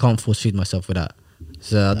like. I can't force feed myself with that.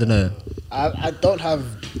 So I don't know. I don't have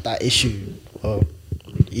that issue, or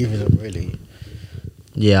even really.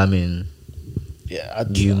 Yeah, I mean, Yeah, I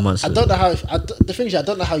don't know how. The thing is, I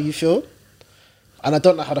don't know how you feel, and I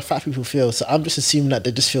don't know how the fat people feel. So I'm just assuming that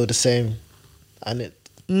they just feel the same, and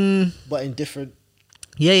but in different.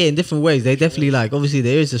 Yeah, in different ways. They definitely like. Obviously,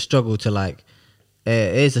 there is a struggle to like.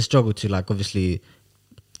 It is a struggle to like. Obviously,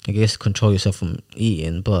 I guess control yourself from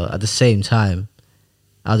eating, but at the same time,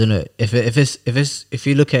 I don't know if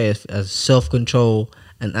you look at it as self control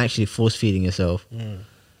and actually force feeding yourself,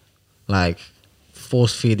 like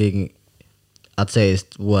force feeding, I'd say is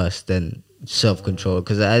worse than self control,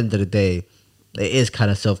 because at the end of the day, it is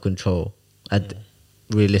kind of self control.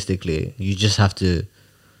 Realistically, you just have to.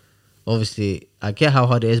 Obviously, I get how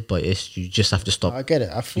hard it is, but you just have to stop. I get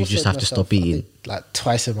it. You just have to stop eating. I think, like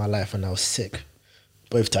twice in my life, and I was sick,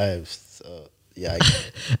 both times. So yeah, I get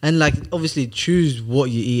it. And like obviously choose what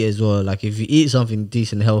you eat as well. Like if you eat something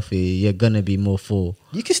decent, healthy, you're gonna be more full.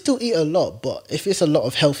 You can still eat a lot, but if it's a lot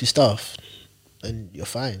of healthy stuff, then you're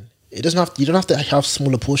fine. You don't have to have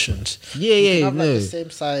smaller portions. Yeah, you can have, no. like, the same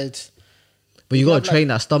size. But you gotta have, train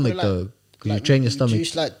like, that stomach like- though. 'Cause you Like, train your stomach.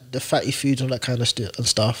 Reduce like the fatty foods and that kind of and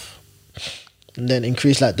stuff, and then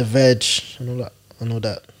increase like the veg and all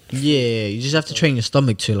that. Yeah, you just have to train your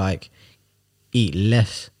stomach to like eat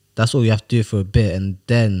less. That's all you have to do for a bit, and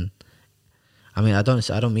then, I mean, I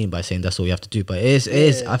don't mean by saying that's all you have to do, but it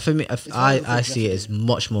is. For me, I see it as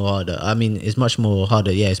much more harder. I mean, it's much more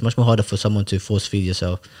harder. Yeah, it's much more harder for someone to force feed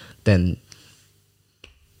yourself than.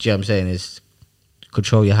 Do you know what I'm saying? Is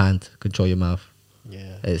control your hand, control your mouth.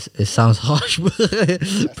 Yeah, It sounds harsh, but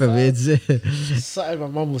it's something my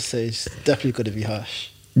mum will say is definitely going to be harsh.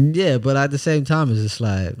 yeah. But at the same time, it's just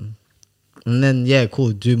like, and then yeah,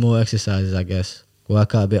 cool. Do more exercises, I guess.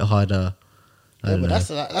 Work out a bit harder. I Yeah, don't but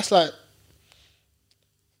know. that's like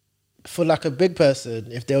for like a big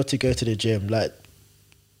person, if they were to go to the gym, like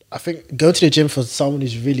I think going to the gym for someone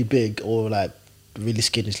who's really big or like really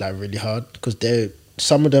skinny is like really hard, because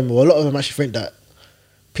some of them, or a lot of them actually think that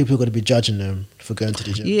people are going to be judging them for going to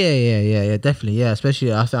the gym. Yeah, definitely. Yeah,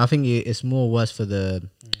 especially I think it's more worse for the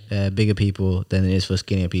bigger people than it is for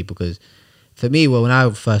skinnier people. Because for me, when I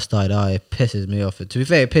first started out, it pisses me off. To be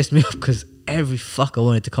fair, it pissed me off because every fucker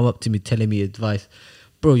wanted to come up to me telling me advice.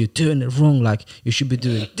 Bro, you're doing it wrong. Like, you should be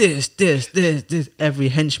doing this. Every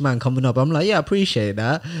henchman coming up. I'm like, yeah, I appreciate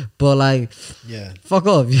that. But, like, Yeah. fuck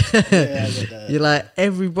off. Yeah, I get that. You're like,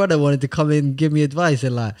 every brother wanted to come in and give me advice.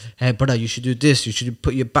 And like, hey, brother, you should do this. You should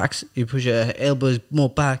put you push your elbows more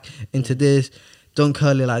back into this. Don't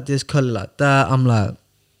curl it like this, curl it like that. I'm like,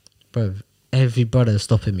 bro, every brother is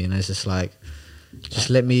stopping me. And it's just like,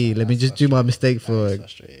 just let me just do my mistake for That's it.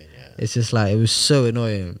 frustrating, yeah. It's just like, it was so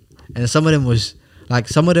annoying. And some of them was like,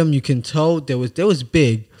 some of them you can tell they was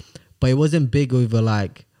big, but it wasn't big over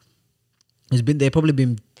like,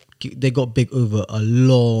 they got big over a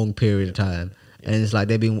long period of time. And it's like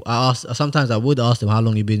sometimes I would ask them how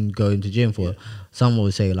long you been going to gym for. Someone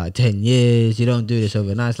would say like 10 years. You don't do this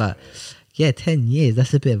overnight. It's like, yeah, 10 years.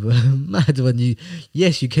 That's a bit of a mad when you.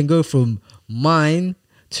 Yes, you can go from mine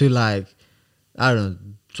to like, I don't know,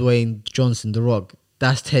 Dwayne Johnson, The Rock.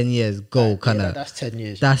 That's 10 years goal, kind of. That's 10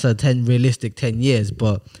 years. That's a realistic 10 years.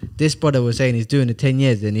 But this brother was saying he's doing the 10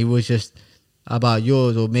 years, and he was just about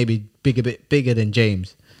yours, or maybe a bit bigger than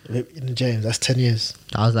James. James, that's 10 years.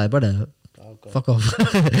 I was like, brother, fuck off.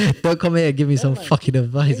 Don't come here and give me some fucking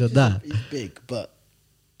advice on that. He's big, but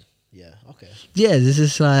yeah, okay. Yeah, this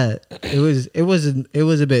is like it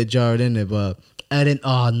was a bit jarring, innit? But and then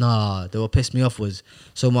they what pissed me off was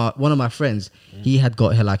one of my friends, he had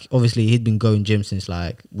got here, like, obviously he'd been going gym since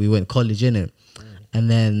like we went college, innit? And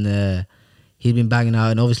then he'd been banging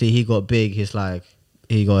out, and obviously he got big. He's like,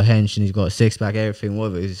 he got a hench and he's got a six pack, everything,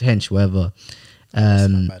 whatever, his hench, whatever.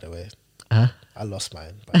 By the way, huh? I lost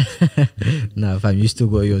mine. No, fam, you still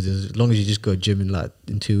got yours. As long as you just go gym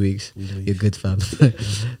in 2 weeks, you're good, fam.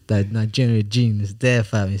 That Nigerian gene is there,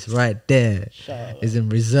 fam. It's right there. It's in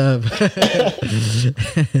reserve.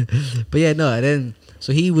 But yeah, no, and then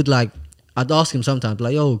so he would like, I'd ask him sometimes,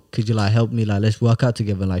 like, yo, could you like help me, like, let's work out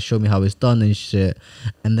together and like show me how it's done and shit.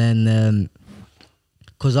 And then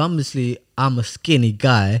because obviously I'm a skinny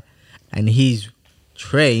guy and he's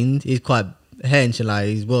trained, he's quite hench and like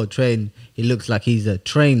he's well trained, he looks like he's a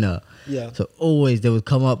trainer. Yeah. So always they would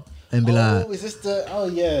come up and be like, is this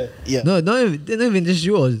the yeah. No, not even just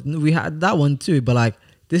yours. We had that one too, but like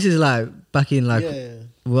this is like back in like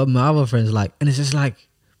what my other friends like, and it's just like,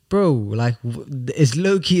 bro, like it's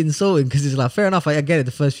low key insulting because it's like, fair enough, I get it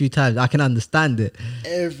the first few times, I can understand it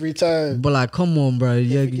every time, but like, come on, bro,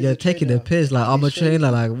 you're taking the piss. Like, I'm a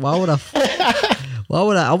trainer. Like, why would I?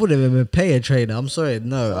 I wouldn't even pay a trainer. I'm sorry,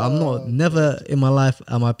 no, I'm not. Never in my life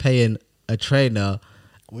am I paying a trainer.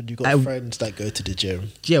 When you got friends that go to the gym.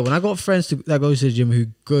 Yeah, when I got friends that go to the gym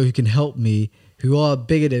who can help me, who are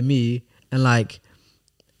bigger than me, and like,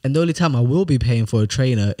 and the only time I will be paying for a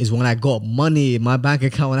trainer is when I got money in my bank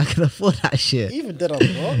account and I can afford that shit. Even then, I'm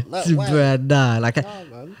not. Like, bruh, nah, like,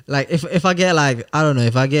 man. Like if I get like, I don't know,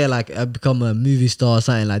 if I get like I become a movie star or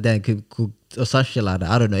something like that, could or some shit like that.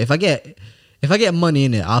 I don't know. If I get money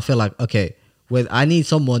in it, I feel like, okay, I need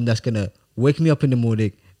someone that's gonna wake me up in the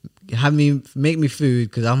morning, make me food,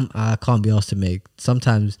 because I can't be asked to make.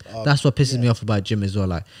 Sometimes that's what pisses me off about gym as well.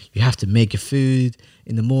 Like, you have to make your food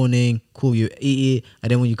in the morning, cool, you eat it,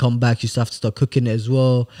 and then when you come back you still have to start cooking it as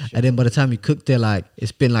well. And then by the time you cook there, like,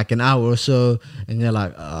 it's been like an hour or so, and you're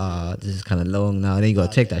like, this is kind of long now. And then you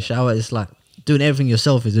gotta take that shower. It's like doing everything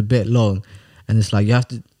yourself is a bit long, and it's like you have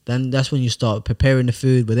to. Then that's when you start preparing the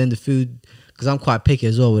food. But then the food, because I'm quite picky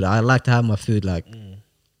as well. I like to have my food like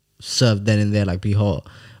served then and there, like be hot.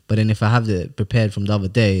 But then if I have it prepared from the other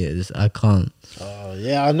day, I can't. Oh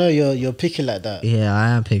yeah, I know you're picky like that. Yeah, I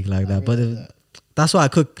am picky like that. But that's why I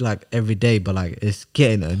cook like every day. But like, it's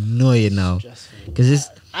getting annoying now because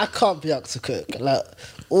I can't be asked to cook. Like,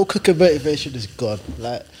 all cooking motivation is gone.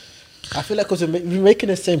 Like, I feel like because we're making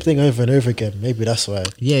the same thing over and over again. Maybe that's why.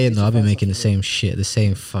 Yeah, no, I've been making the same shit, the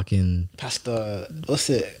same fucking pasta. What's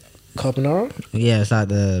it? Carbonara? Yeah, it's like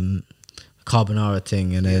the carbonara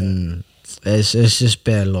thing, and then it's just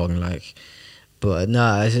bare long, like. But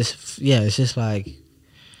no, it's just like.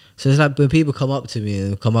 So it's like when people come up to me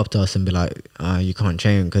and come up to us and be like, you can't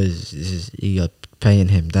train because you're paying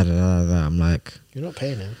him. Da, da, da, da. I'm like, you're not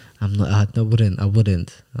paying him. I'm not. I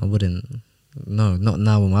wouldn't. No, not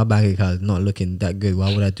now when my bank account is not looking that good.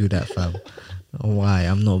 Why would I do that, fam? Why?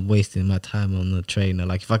 I'm not wasting my time on the trainer.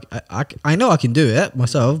 Like, if I know I can do it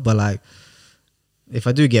myself, but like, if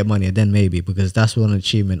I do get money, then maybe, because that's one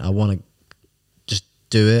achievement. I want to just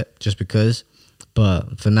do it just because.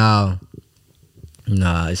 But for now,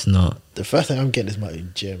 nah, it's not. The first thing I'm getting is my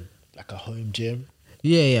own gym, like a home gym.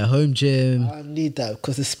 Yeah, home gym. I need that,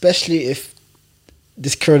 because especially if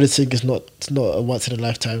this corona thing is not a once in a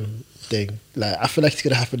lifetime thing. Like, I feel like it's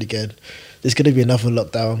gonna happen again. There's gonna be another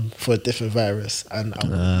lockdown for a different virus, and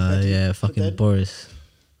fucking Boris.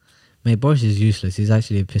 Mate, Boris is useless. He's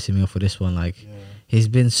actually pissing me off with this one. Like, he's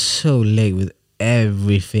been so late with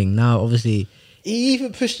everything. Now, obviously, they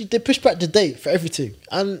pushed back the date for everything,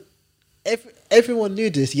 and everyone knew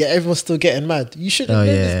this, yet everyone's still getting mad. You should have known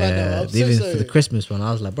this by now. Even for the Christmas one,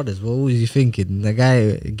 I was like, brothers, what was you thinking? The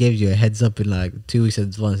guy gave you a heads up in like 2 weeks in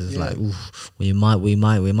advance. It's like, oof, we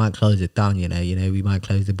might close it down. You know, we might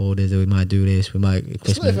close the borders, or we might do this. We might.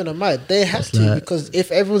 It's not even a might. They have to, because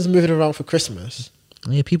if everyone's moving around for Christmas,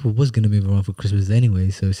 people was gonna move around for Christmas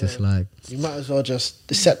anyway. So it's just like, you might as well just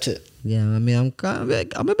accept it. Yeah, I mean,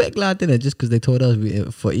 I'm a bit glad, innit? Just because they told us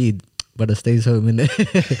for Eid, brother stays home,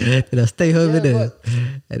 innit? Did I stay home, innit?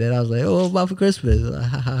 And then I was like, oh, what about for Christmas? Like,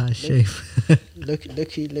 haha, shame.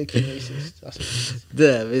 Low-key racist. That's what it is.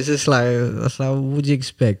 Yeah, it's just like, that's like, what would you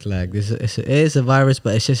expect? Like, it is a virus,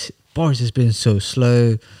 but it's just, Boris has been so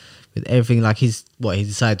slow with everything. Like, he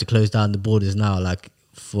decided to close down the borders now, like,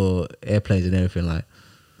 for airplanes and everything.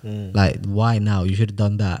 Like, why now? You should have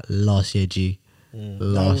done that last year, G.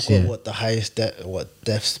 Last year. What the highest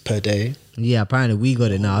deaths per day? Yeah, apparently we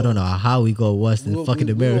got it now. I don't know how we got worse than fucking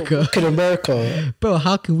America. Fucking America. Bro,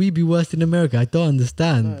 how can we be worse than America? I don't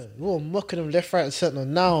understand. We were mocking them left, right, and centre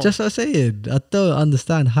now. Just like I saying, I don't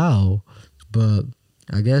understand how. But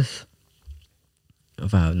I guess,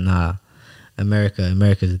 nah.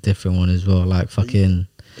 America's a different one as well. Like fucking.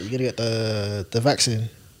 Are you gonna get the vaccine?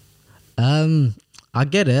 I'll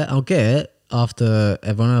get it after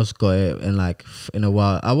everyone else got it in a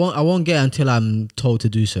while. I won't get it until I'm told to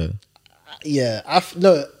do so. Yeah,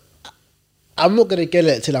 I'm not gonna get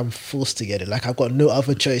it till I'm forced to get it. Like I've got no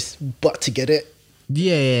other choice but to get it.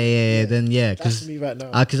 Yeah. Then yeah, that's me right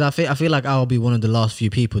now. Because I feel like I'll be one of the last few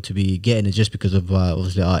people to be getting it just because of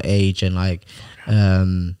obviously our age and like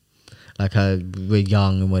we're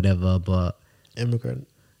young and whatever. But immigrant.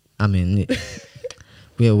 I mean,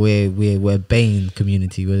 we're BAME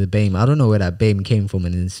community. We're the BAME. I don't know where that BAME came from,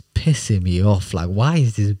 and it's pissing me off. Like, why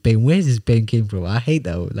is this BAME? Where's this BAME came from? I hate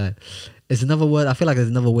that. Like, it's another word. I feel like there's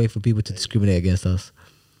another way for people to discriminate against us.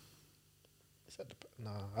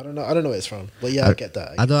 No, I don't know where it's from. But yeah, I get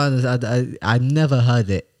that. I don't understand. I never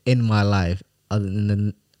heard it in my life. Other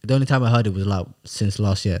than the only time I heard it was like since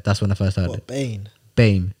last year. That's when I first heard it. BAME.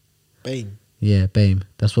 BAME. Yeah, BAME.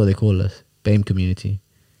 That's what they call us. BAME community.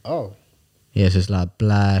 Oh. Yeah, it's just like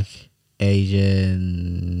black,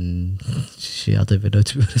 Asian. Shit, I don't even know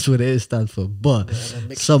to be honest what it stands for. But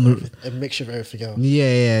a mixture of everything else.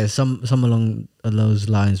 Yeah. Some along those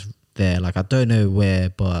lines there. Like I don't know where,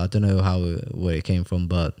 but I don't know where it came from.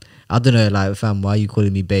 But I don't know, like fam, why are you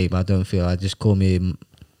calling me babe? I don't feel. I just call me an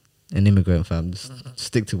immigrant, fam. Just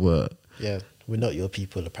stick to work. Yeah, we're not your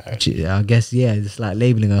people apparently. I guess yeah, it's like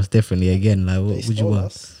labeling us differently again. Like what would you want?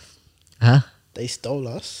 Us. Huh? They stole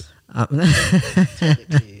us.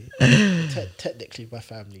 Technically, my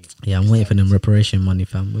family. Yeah, I'm waiting for them reparation money,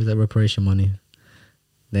 fam. Where's that reparation money?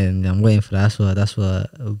 Then I'm waiting for that. That's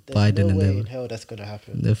what Biden no and way them. in hell that's gonna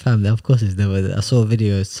happen. The family, of course, it's never. I saw a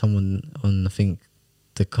video. Someone on I think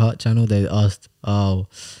the Cart channel. They asked, "Oh,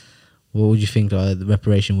 what would you think the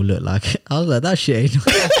reparation would look like?" I was like, "That shit ain't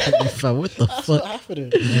happening, fam. What the That's fuck? not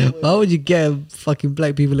happening. Why would you get fucking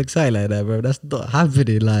black people excited like that, bro? That's not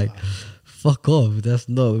happening. Like." Fuck off. That's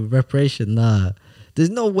not reparation. Nah. There's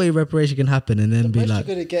no way reparation can happen and then be like... The most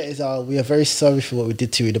you're going to get is, we are very sorry for what we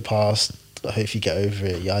did to you in the past. I hope you get over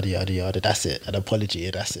it. Yada, yada, yada. That's it. An apology.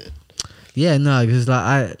 That's it. Yeah, no, because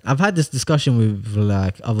like I've had this discussion with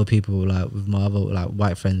like other people, like with my other like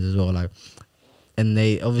white friends as well, like, and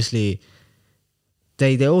they obviously...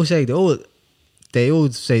 They all say... you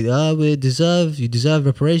deserve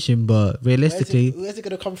reparation, but realistically, where's it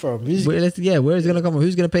gonna come from? Where is it gonna come from?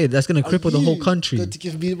 Who's gonna pay it? That's gonna cripple the whole country. Going to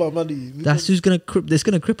give me my money. That's who's gonna that's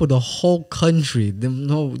gonna cripple the whole country.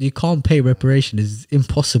 No, you can't pay reparation. It's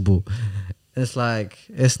impossible. It's like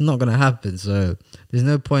it's not gonna happen. So there's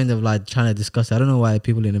no point of like trying to discuss it. I don't know why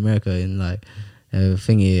people in America and like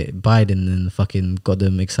thingy Biden and fucking got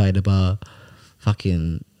them excited about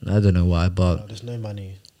fucking I don't know why, but no, there's no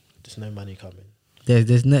money. There's no money coming.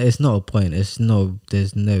 There's no. It's not a point. There's no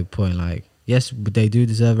point. Like yes, they do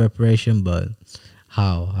deserve reparation, but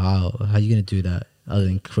how are you gonna do that other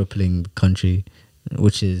than crippling the country,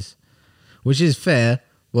 which is fair.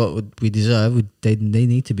 What we deserve. They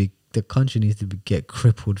need to be. The country needs to get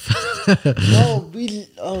crippled. No.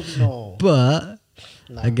 But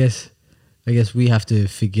nah. I guess we have to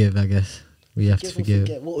forgive. I guess we have to forgive.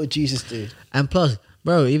 What would Jesus do? And plus.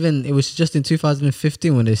 Bro, even it was just in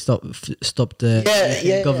 2015 when they stopped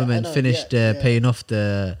the government finished paying off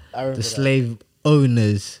the slave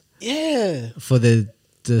owners. Yeah. For the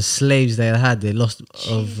slaves they had, they lost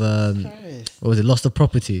lost of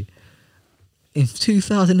property. In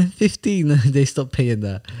 2015, they stopped paying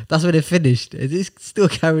that. That's when it finished. It's still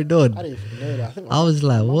carried on. I didn't even know that. I was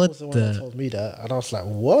like, what was the one that told me that, and I was like,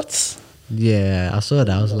 what? Yeah, I saw that.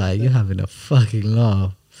 I was like, you're having a fucking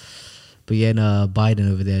laugh. But yeah, no, Biden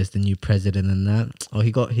over there is the new president and that. Oh,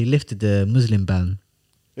 he lifted the Muslim ban.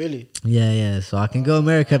 Really? Yeah. So I can go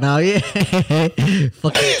America now. Yeah. Fucking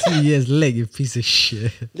 2 years late, you piece of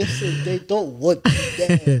shit. Listen, they don't want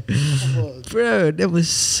that. Bro, that was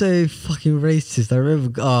so fucking racist. I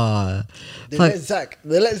remember. They let Zach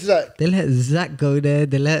go there.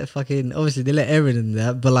 They let Aaron in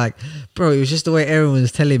that. But like, bro, it was just the way Aaron and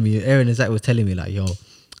Zach was telling me, like, yo,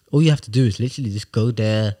 all you have to do is literally just go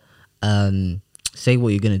there. Say what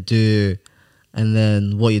you're gonna do, and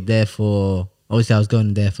then what you're there for. Obviously, I was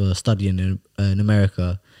going there for studying in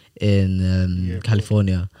America, in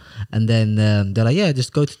California, and then they're like, yeah,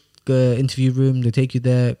 just go to interview room. They take you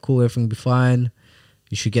there. Cool, everything will be fine.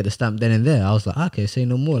 You should get the stamp then and there. I was like, okay, say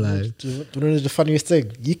no more. Like, you know the funniest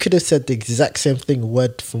thing? You could have said the exact same thing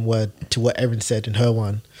word from word to what Erin said in her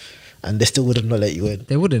one, and they still would have not let you in.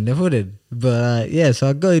 They wouldn't. But yeah, so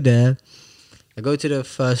I go there. I go to the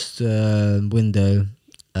first window.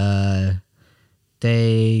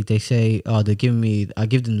 They say, oh, they give me. I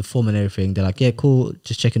give them the form and everything. They're like, yeah, cool.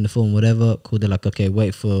 Just checking the form, whatever. Cool. They're like, okay,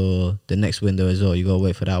 wait for the next window as well. You gotta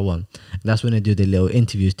wait for that one. And that's when they do the little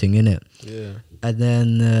interviews thing, innit? Yeah. And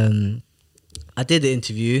then I did the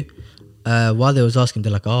interview. While they was asking,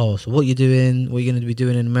 they're like, oh, so what you doing? What you gonna be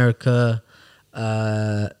doing in America?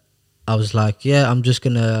 I was like, yeah, I'm just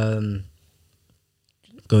gonna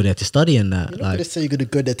go there to study and that. You're not gonna say you're gonna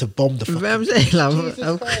go there to bomb the fucking... I'm saying, like,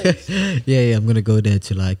 yeah, I'm gonna go there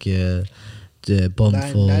to like the bomb for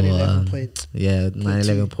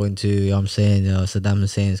 9/11.2. You know what I'm saying? Saddam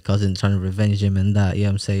Hussein's cousin trying to revenge him and that. Yeah,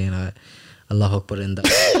 I'm saying like Allah Akbar and that.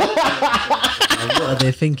 Like, what are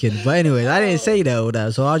they thinking? But anyways, I didn't say that all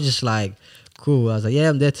that, so I was just like, cool. I was like, yeah,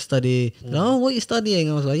 I'm there to study. Oh, what are you studying?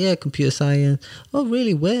 I was like, yeah, computer science. Oh,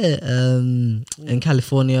 really? Where? In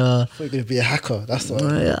California. I thought you were going to be a hacker. That's what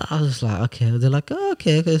I was like, okay. They're like, oh,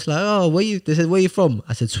 okay. It's like, oh, they said, where you from?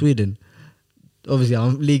 I said, Sweden. Obviously,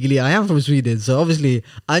 I am from Sweden. So obviously,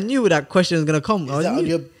 I knew that question was going to come. Is that on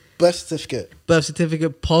your birth certificate? Birth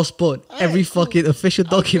certificate, passport, every fucking official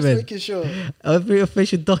document. Making sure. Every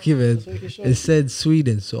official document. Sure. It said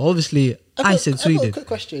Sweden. So obviously, I said Sweden. I've got a quick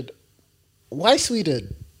question. Why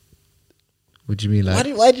Sweden? What do you mean, like?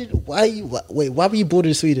 Why were you born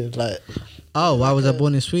in Sweden? Like, oh, why was I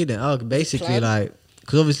born in Sweden? Oh, basically, like,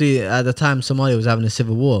 because obviously at the time Somalia was having a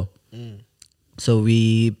civil war, so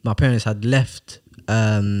my parents had left.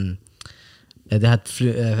 They had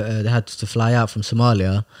to fly out from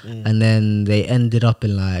Somalia, and then they ended up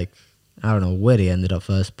in like, I don't know where they ended up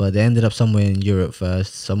first, but they ended up somewhere in Europe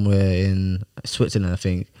first, somewhere in Switzerland, I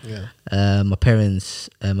think. Yeah. My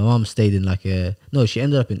mom stayed in like she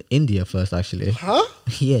ended up in India first, actually. Huh?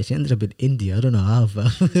 Yeah, she ended up in India. I don't know how,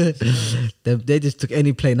 but they just took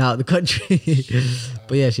any plane out of the country.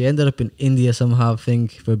 But yeah, she ended up in India somehow, I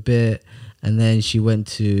think, for a bit, and then she went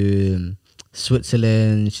to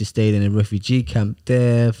Switzerland. She stayed in a refugee camp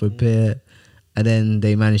there for a bit, and then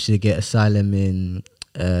they managed to get asylum in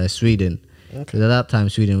Sweden. Because at that time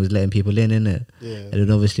Sweden was letting people in, innit? Yeah. And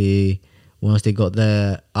then obviously once they got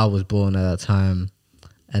there, I was born at that time,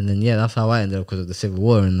 and then yeah, that's how I ended up, because of the civil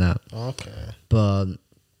war and that. Okay. But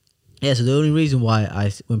yeah, so the only reason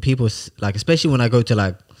why when people like, especially when I go to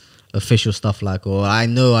like official stuff, like, or I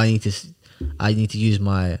know I need to use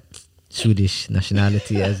my Swedish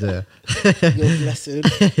nationality as a You're blessed. do you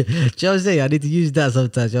know what I'm saying? I need to use that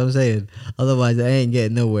sometimes, you know what I'm saying? Otherwise I ain't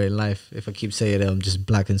getting nowhere in life if I keep saying that I'm just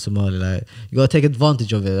black and Somali. Like, you gotta take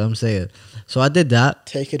advantage of it, you know what I'm saying? So I did that.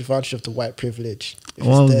 Take advantage of the white privilege. If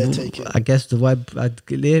Well, it's there, take it. I guess the white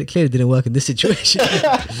clearly didn't work in this situation.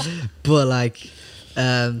 But like,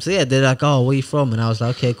 so yeah, they're like, oh, where you from? And I was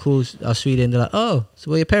like, okay, cool, Sweden. They're like, oh,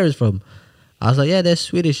 so where your parents from? I was like, yeah, they're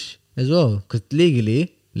Swedish as well, because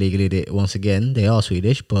legally once again they are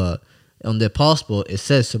Swedish, but on their passport it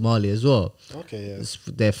says Somali as well. Okay, yeah.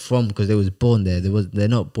 They're from, because they was born there. They're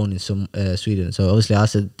not born in Sweden. So obviously I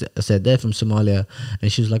said they're from Somalia, and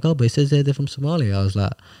she was like, oh, but it says they're from Somalia. I was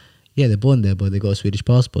like, yeah, they're born there, but they got a Swedish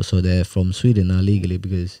passport, so they're from Sweden now legally,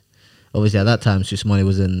 because obviously at that time Somalia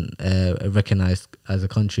wasn't recognized as a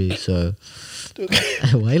country. So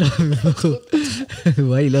why you laughing?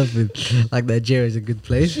 Why you laughing? Like Nigeria is a good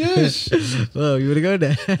place. Shush. Well, you wanna go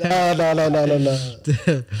there? No.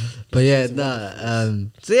 But yeah,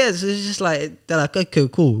 so yeah, so it's just like, they're like, okay,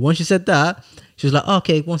 cool. Once she said that, she was like, oh,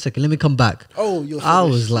 okay, 1 second, let me come back. Oh, you're I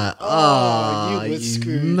finished. was like, you were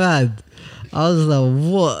screwed. mad. I was like,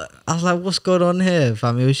 what? I was like, what's going on here,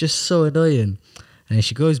 fam? It was just so annoying. And then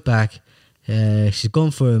she goes back. She's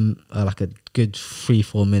gone for like a good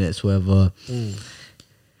 3-4 minutes, whatever.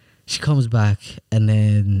 She comes back, and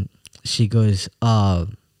then she goes,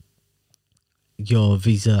 your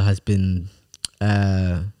visa has been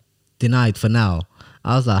denied for now.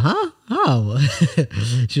 I was like, huh? How?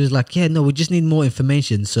 She was like, yeah, no, we just need more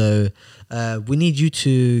information. So we need you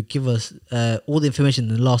to give us all the information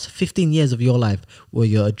in the last 15 years of your life, or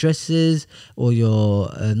your addresses, or your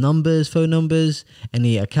phone numbers,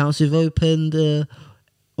 any accounts you've opened,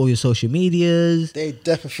 all your social medias. They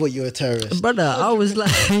definitely thought you were a terrorist. Brother, 100%. I was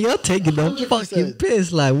like, you're taking the 100%. fucking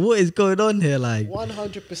piss. Like, what is going on here? Like,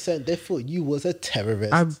 100%. They thought you was a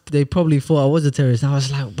terrorist. they probably thought I was a terrorist. And I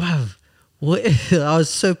was like, bruv, What? I was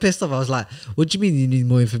so pissed off. I was like, "What do you mean you need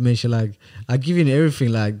more information? Like, I give you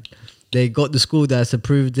everything. Like, they got the school that's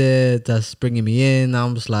approved it, that's bringing me in."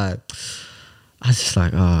 I'm just like, I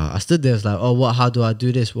stood there. I was like, "Oh, what? How do I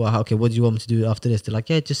do this? Okay, what do you want me to do after this?" They're like,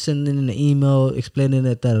 "Yeah, just send in an email explaining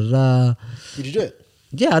it." Da da da. Did you do it?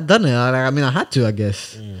 Yeah, I'd done it. I mean, I had to, I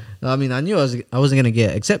guess. I mean, I knew I wasn't gonna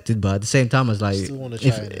get accepted, but at the same time, I was like, Still wanna try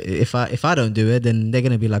it. if I don't do it, then they're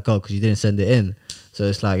gonna be like, "Oh, because you didn't send it in." So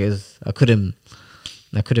it's like I couldn't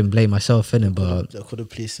blame myself in it, but I could have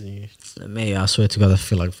policed you. mate, I swear to God, I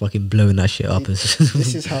feel like fucking blowing that shit up.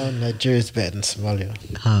 This is how Nigeria's better than Somalia.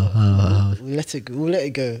 How? We'll let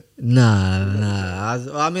it go. Nah.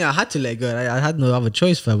 I mean, I had to let it go. I had no other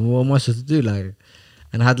choice, fam. What am I supposed to do? Like,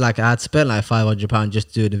 and I had spent like £500 just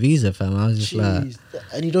to do the visa, fam. I was just like,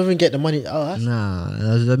 and you don't even get the money. Oh, that's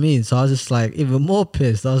that's what I mean. So I was just like even more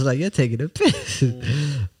pissed. I was like, "You're taking a piss."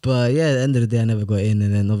 But yeah, at the end of the day, I never got in.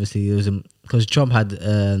 And then obviously it was because Trump had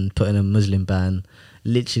put in a Muslim ban,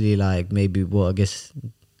 literally like maybe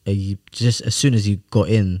just as soon as you got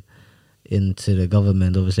into the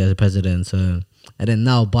government, obviously as a president. So and then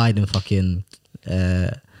now Biden fucking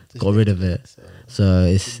got rid of it. So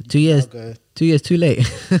it's 2 years. 2 years too late.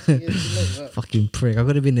 Fucking prick. I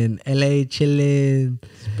could have been in LA chilling.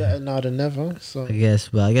 It's better now than never. So I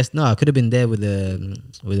guess no, I could have been there with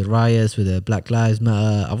the riots, with the Black Lives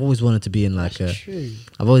Matter. I've always wanted to be in like true.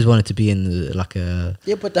 I've always wanted to be in like a.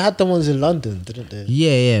 Yeah, but they had the ones in London, didn't they?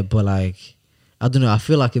 Yeah, but like I don't know. I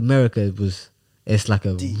feel like America it's like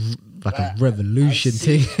a revolution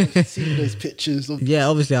thing. I've seen those pictures. Yeah,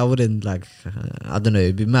 obviously I wouldn't like. I don't know.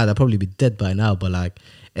 It'd be mad. I'd probably be dead by now. But like,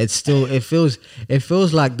 it's still. It feels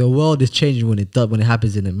like the world is changing when it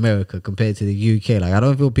happens in America compared to the UK. Like I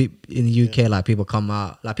don't feel in the UK like people come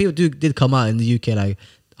out. Like people did come out in the UK. Like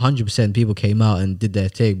 100% people came out and did their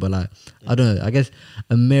thing. But like I don't know. I guess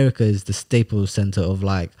America is the staple center of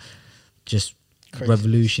like just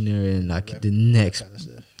revolutionary and like the next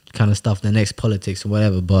kind of stuff, the next politics and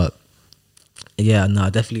whatever. But yeah, no, I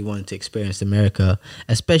definitely wanted to experience America,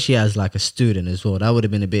 especially as like a student as well. That would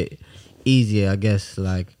have been a bit easier, I guess.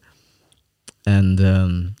 Like, and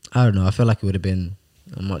I don't know. I feel like it would have been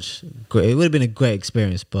It would have been a great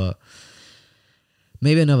experience, but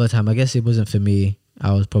maybe another time. I guess it wasn't for me.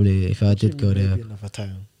 I was probably if I did go there. Maybe another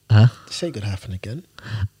time. Huh? This ain't gonna happen again.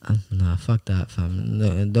 Nah, fuck that, fam.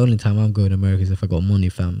 No, the only time I'm going to America is if I got money,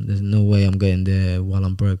 fam. There's no way I'm going there while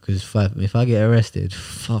I'm broke. Because if I get arrested,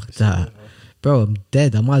 fuck that. Bro, I'm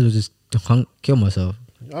dead. I might as well just kill myself.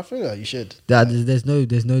 I feel like you should. There's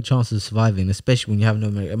no chance of surviving, especially when you have no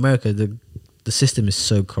America. The system is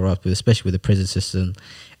so corrupt, especially with the prison system.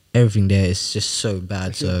 Everything there is just so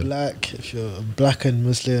bad. If you're black and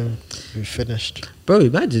Muslim, you're finished. Bro,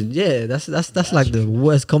 imagine, yeah, that's like the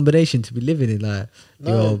worst combination to be living in. Like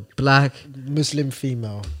you're black, Muslim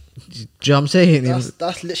female. Do you know what I'm saying?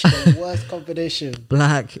 That's literally the worst combination.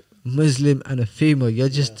 Black, Muslim, and a female. You're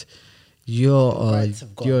just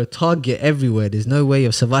you're a target everywhere. There's no way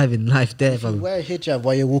of surviving life there. If you wear a hijab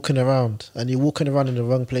while you're walking around and you're walking around in the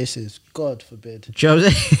wrong places, God forbid. Do you know what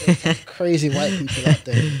I'm saying? There's some crazy white people out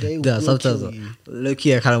there. They will kill you.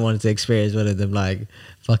 Low-key, I kind of wanted to experience one of them like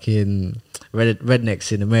fucking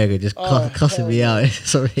rednecks in America just cussing me out.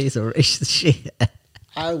 It's a racist shit.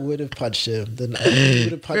 I would have punched him. Then I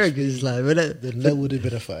would have punched me. Then there would have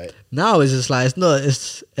been a fight. Now it's just like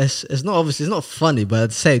it's not obviously it's not funny, but at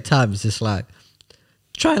the same time it's just like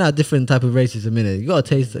trying out different type of racism in it. You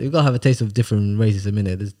gotta have a taste of different racism in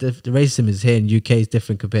it. The racism is here in UK is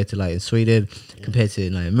different compared to like in Sweden, compared to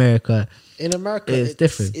like America. In America, it's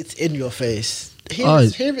different. It's in your face.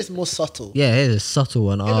 Here it's more subtle. Yeah, here's a subtle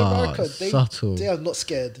one. In America, they are not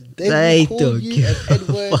scared. They will call you an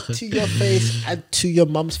N-word to your face and to your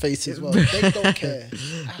mum's face as well. They don't care.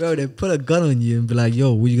 Bro, they put a gun on you and be like,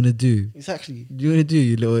 "Yo, what you gonna do?" Exactly. What you gonna do,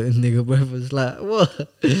 you little nigga? Bro, it's like, what?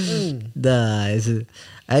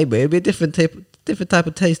 Nah, but it'd be a different type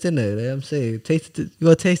of taste, innit? You know what I'm saying? You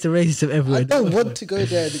gotta taste the racism everywhere. I don't want to go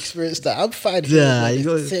there and experience that. I'm fine.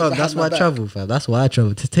 That's why I travel, fam. That's why I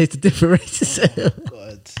travel, to taste the different racism. Oh,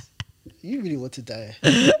 God. You really want to die.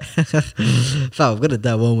 Fam, I'm gonna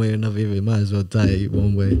die one way or another. You might as well die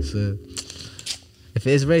one way. So if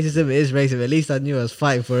it is racism, it is racism. At least I knew I was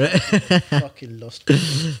fighting for it. Fucking lost.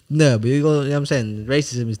 No, but you know what I'm saying?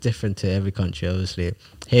 Racism is different to every country, obviously.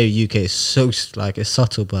 Here in UK, it's so like it's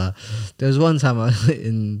subtle. But there was one time I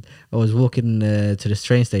was walking to the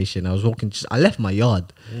train station. I was walking. I left my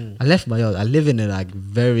yard. I live in a like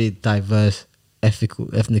very diverse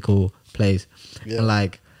ethnical place, and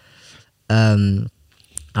like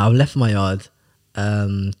I left my yard,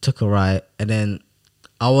 took a right, and then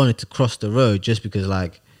I wanted to cross the road just because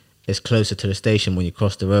like it's closer to the station when you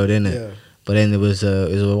cross the road, innit? Yeah. But then there was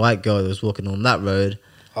a white girl that was walking on that road.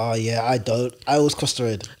 Oh yeah, I don't. I always cross the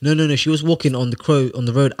road. No. She was walking on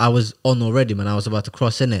the road I was on already, man. I was about to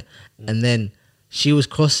cross, innit? And then she was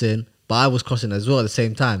crossing, but I was crossing as well at the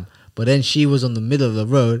same time. But then she was on the middle of the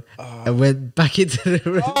road and went back into the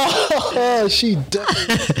road. Oh, she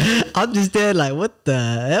definitely. I'm just there like, what the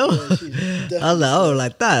hell? Yeah, I was like, oh,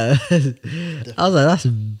 like that. I was like, that's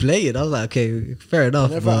blatant. I was like, okay, fair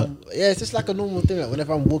enough. But It's just like a normal thing. Like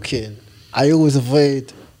whenever I'm walking, I always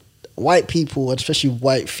avoid white people, and especially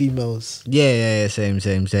white females. yeah, same. I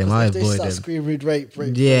They avoid start them. screaming rape.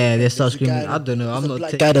 Yeah, they start There's a screaming. guy I don't know. I'm there's a not.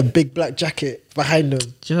 black guy in a big black jacket behind them. Do you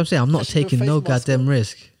know what I'm saying? I'm not Especially with taking no face mask goddamn on.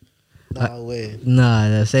 risk. No way. Nah,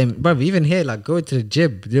 the same, bro. Even here, like going to the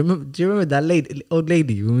gym. Do you remember that old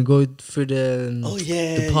lady when we go through the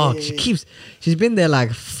the park? She's been there like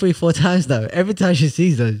 3-4 times now. Every time she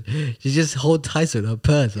sees us, she just hold tight with her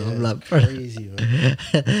purse. Yeah, I'm like, bro. crazy, man.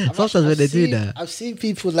 Sometimes when they do that, I've seen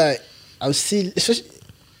people like I've seen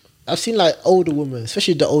like older women,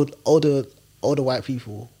 especially the older white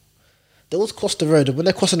people. They always cross the road, and when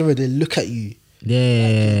they're crossing the road, they look at you.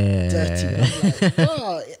 yeah. Dirty. I'm like,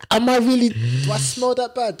 oh, am I really? Do I smell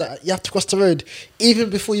that bad that you have to cross the road even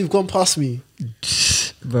before you've gone past me?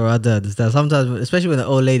 Bro, I don't understand. Sometimes, especially when the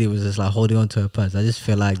old lady was just like holding on to her purse, I just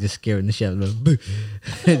feel like just scaring the shit out of her. Boo.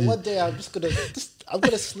 One day I'm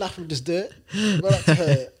gonna snap and just do it. Run up to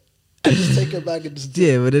her and just take her bag and just do it.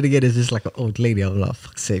 Yeah, but then again, it's just like an old lady. I'm like,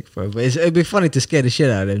 fuck's sake, bro. But it'd be funny to scare the shit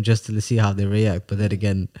out of them just to see how they react. But then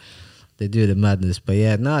again, they do the madness. But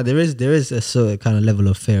yeah, there is a sort of kind of level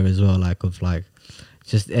of fear as well, like of like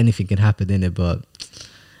just anything can happen in it. But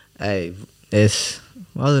hey, I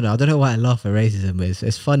don't know why I laugh at racism, but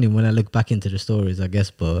it's funny when I look back into the stories, I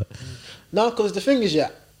guess. But no, because the thing is,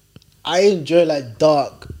 I enjoy like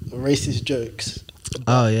dark racist jokes.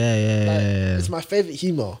 oh yeah. It's my favorite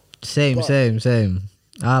humor. Same.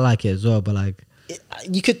 I like it as well, but like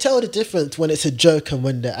you could tell the difference when it's a joke and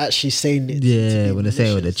when they're actually saying it. yeah, when they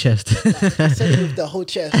say it with the chest. Like, they say it with the whole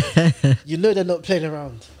chest. You know they're not playing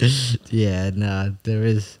around. Yeah, nah, there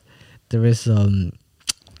is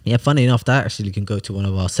yeah, funny enough, that actually can go to one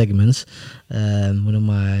of our segments. One of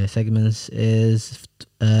my segments is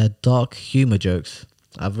dark humor jokes.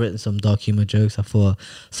 I've written some dark humor jokes. I thought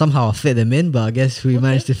somehow I fit them in, but I guess we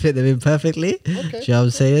managed to fit them in perfectly. Okay. Do you know what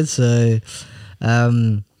I'm saying? So,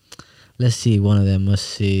 let's see. One of them. Let's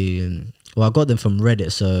see. Well, I got them from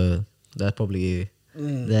Reddit, so that's probably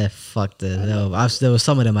they're fucked. There was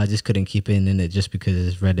some of them I just couldn't keep in it just because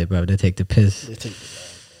it's Reddit, bro. They take the piss.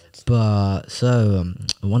 But so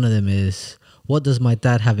one of them is, what does my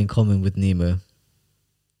dad have in common with Nemo?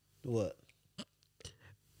 What?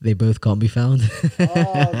 They both can't be found. Oh,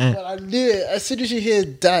 God, I knew it. As soon as you hear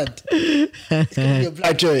dad, it's going to be a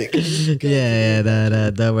black joke. Yeah,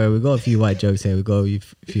 don't worry. We got a few white jokes here.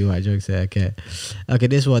 Okay.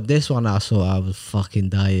 This one I saw, I was fucking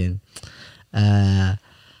dying. I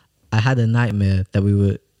had a nightmare that we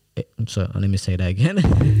were... I'm sorry, let me say that again.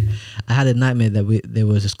 I had a nightmare that there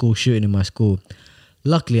was a school shooting in my school.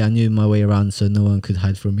 Luckily, I knew my way around, so no one could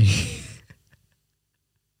hide from me.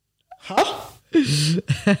 Huh?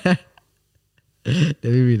 Let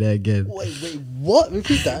me read that again. Wait, what?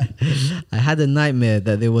 Repeat that. I had a nightmare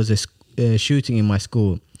that there was a shooting in my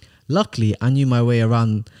school. Luckily, I knew my way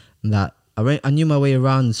around I knew my way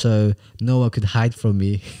around, so no one could hide from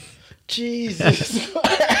me. Jesus.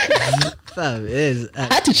 Fam, it is.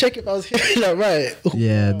 I had to check if I was hearing that right.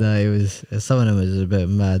 Yeah, no, it was. Some of them was a bit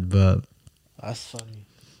mad, but that's funny.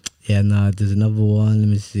 Yeah, no, there's another one. Let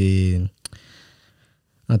me see.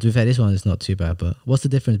 To be fair, this one is not too bad, but what's the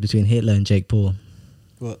difference between Hitler and Jake Paul?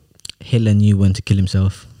 What? Hitler knew when to kill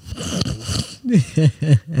himself.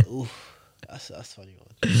 Oof, that's funny one.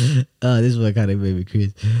 This one kind of made me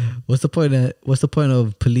crazy. What's the point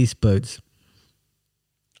of police boats?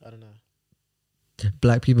 I don't know.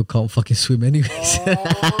 Black people can't fucking swim anyways.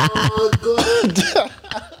 Oh God.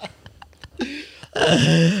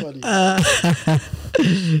 That's funny.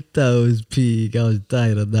 That was peak. I was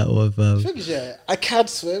dying on that one, fam. The thing is, I can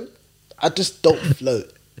swim. I just don't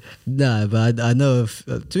float. Nah, but I know.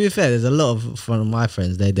 To be fair, there's a lot of my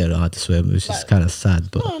friends. They don't know how to swim, which is kind of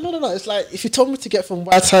sad. But no. It's like if you told me to get from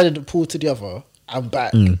one side of the pool to the other and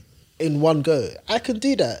back in one go, I can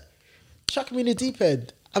do that. Chuck me in the deep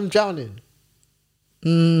end, I'm drowning.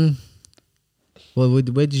 Well, where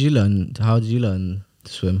did you learn? How did you learn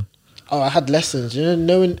to swim? Oh, I had lessons. You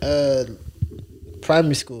know, in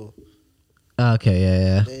primary school. Okay,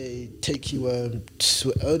 yeah. They take you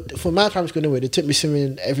for my primary school anyway. They took me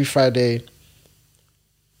swimming every Friday.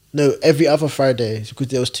 No, every other Friday because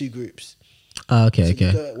there was 2 groups. Okay, So okay.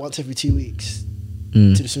 you go once every 2 weeks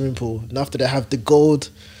to the swimming pool, and after they have the gold,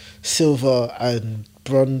 silver, and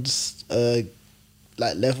bronze like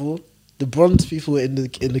level. The bronze people were in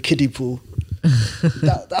the kiddie pool.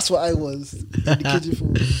 That's what I was in the kiddie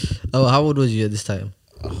pool. Oh, how old was you at this time?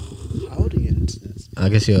 How old are you? I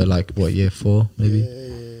guess you're like what, year 4 maybe?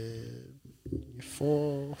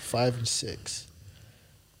 4, 5, and 6.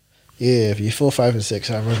 Yeah, year 4, 5, and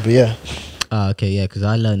 6. I remember. Yeah. Okay, yeah, because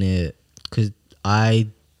I learned it because I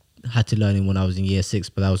had to learn it when I was in year 6,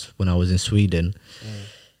 but that was when I was in Sweden.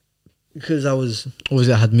 Because I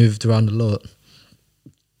had moved around a lot.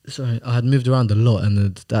 Sorry, I had moved around a lot,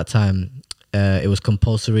 and at that time, it was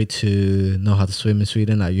compulsory to know how to swim in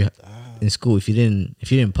Sweden. Like in school, if you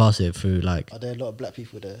didn't pass it through, like, Are there a lot of black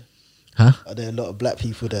people there? huh? Are there a lot of black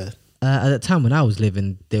people there? At the time when I was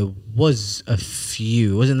living, there was a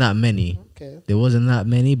few. It wasn't that many. Okay. There wasn't that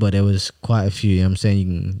many, but there was quite a few. You know what I'm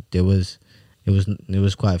saying? It was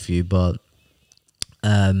quite a few, but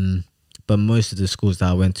most of the schools that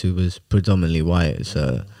I went to was predominantly white.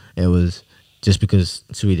 So it was just because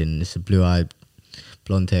Sweden is a blue-eyed,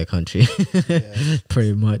 blonde-hair country,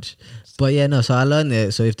 pretty much. But yeah, no. So I learned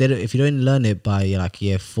it. So if you don't learn it by like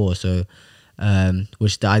year 4, so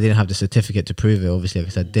which I didn't have the certificate to prove it, obviously,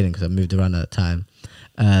 because I didn't, because I moved around at the time.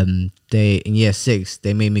 They in year 6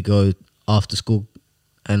 they made me go after school,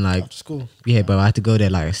 and like After school. yeah, but I had to go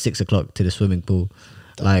there like at 6 o'clock to the swimming pool,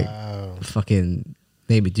 like fucking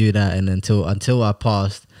made me do that, and until I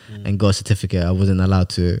passed and got a certificate, I wasn't allowed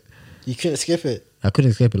to. You couldn't skip it. I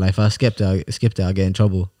couldn't skip it. Like if I skipped it, I'd get in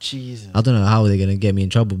trouble. Jesus. I don't know how they're gonna get me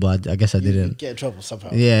in trouble, but I guess I You'd didn't. get in trouble somehow.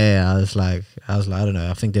 Yeah, I was like, I don't know.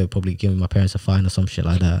 I think they were probably giving my parents a fine or some shit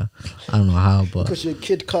like that. I don't know how, but Because your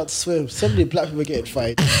kid can't swim. So many black people are getting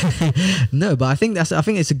fined. no, but I think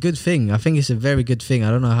it's a good thing. I think it's a very good thing.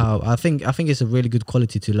 I don't know how. I think it's a really good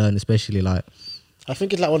quality to learn, especially like. I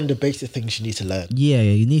think it's like one of the basic things you need to learn. Yeah,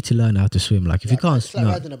 you need to learn how to swim. Like if you can't, It's like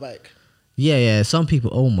riding a bike. Yeah. Some people,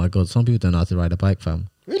 oh my god, some people don't know how to ride a bike, fam.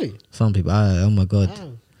 Really? Some people, oh my god.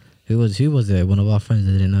 Wow. Who was there? One of our friends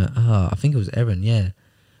that didn't know. I think it was Erin. Yeah,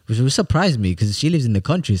 which surprised me because she lives in the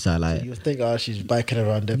countryside. Like, You would think, she's biking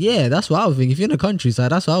around them. yeah, that's what I was thinking. If you're in the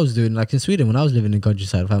countryside, that's what I was doing. Like in Sweden, when I was living in the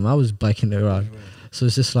countryside, fam, I was biking around. So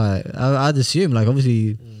it's just like I'd assume, like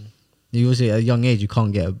obviously, you obviously at a young age you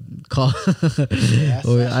can't get a car,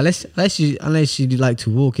 or unless you like to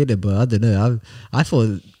walk in it. But I don't know. I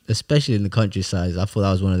thought, especially in the countryside, I thought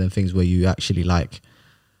that was one of them things where you actually like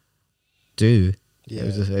do. Yeah.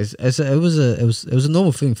 It was a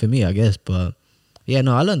normal thing for me, I guess. But yeah,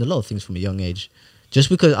 no, I learned a lot of things from a young age. Just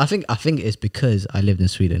because I think it's because I lived in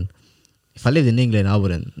Sweden. If I lived in England, I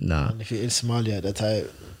wouldn't. Nah. And if you're in Somalia at that time.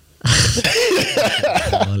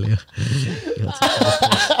 Somalia.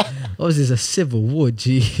 Obviously, it's a civil war,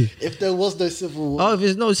 G. If there was no civil war. Oh, if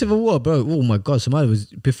there's no civil war, bro. Oh my god, Somalia was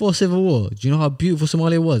before civil war. Do you know how beautiful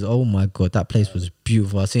Somalia was? Oh my god, that place was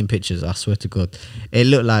beautiful. I've seen pictures. I swear to God, it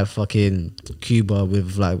looked like fucking Cuba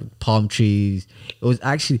with like palm trees. It was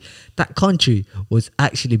actually, that country was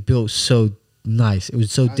actually built so nice. It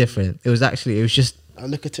was so different. It was just. I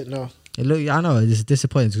look at it now. I know it's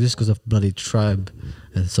disappointing just because of bloody tribe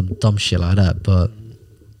and some dumb shit like that. But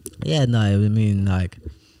yeah, no, I mean, like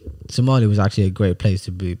Somalia was actually a great place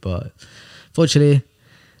to be, but fortunately,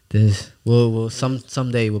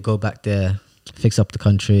 someday we'll go back there, fix up the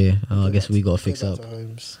country. I guess we gotta fix up.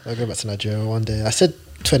 I'll go back to Nigeria one day. I said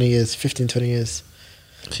 20 years, 15, 20 years.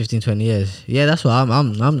 15, 20 years. Yeah, that's what I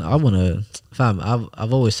wanna, fam.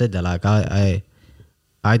 I've always said that. Like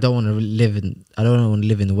I don't want to live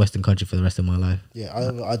in the Western country for the rest of my life. Yeah,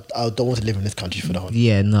 I don't want to live in this country for the whole.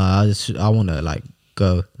 Yeah, no, I want to like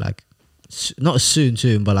go like not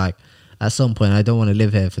soon, but like at some point. I don't want to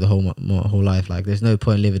live here for the whole life. Like, there's no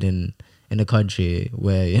point living in a country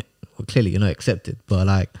where clearly you're not accepted. But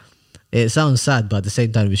like, it sounds sad, but at the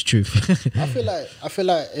same time, it's truth. I feel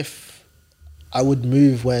like if I would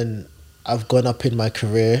move when I've gone up in my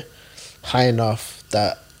career high enough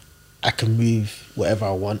that I can move wherever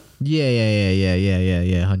I want. Yeah,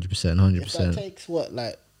 100%. If that takes what,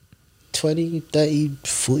 like 20, 30,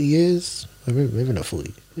 40 years? Maybe not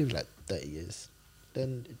 40, maybe like 30 years.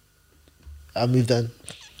 Then I'll move then.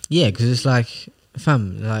 Yeah, because it's like,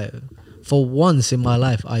 fam, like for once in my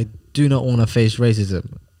life, I do not want to face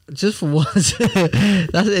racism. Just for once.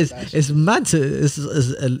 It's mad to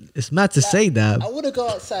say that. I want to go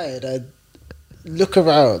outside and look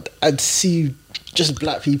around and see just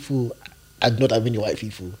black people and not that many white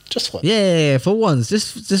people. Just once. Yeah, for once.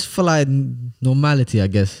 Just for like normality, I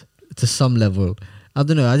guess, to some level. I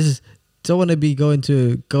don't know. I just don't want to be going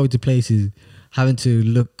to places having to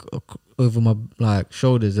look over my like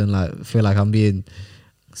shoulders and like feel like I'm being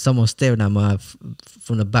someone staring at my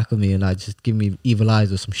from the back of me and like just give me evil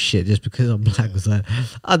eyes or some shit just because I'm black. Was like,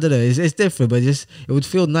 I don't know, it's different, but just it would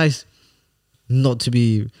feel nice not to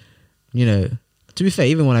be, you know. To be fair,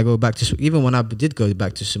 even when I did go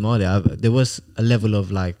back to Somalia, there was a level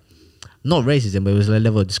of like, not racism, but it was a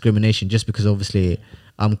level of discrimination just because obviously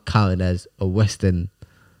I'm counted as a westernized.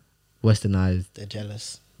 They're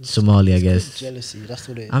jealous. Somali, I guess. Jealousy. That's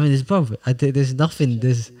what it is. I mean, there's nothing.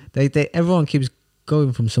 Everyone keeps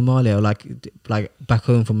going from Somalia or like back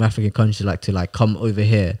home from African countries like to like come over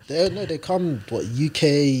here. They come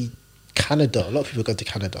UK, Canada. A lot of people go to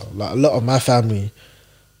Canada. Like a lot of my family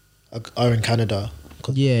are in Canada.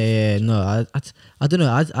 Yeah. No, I don't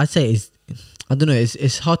know. I'd say I don't know.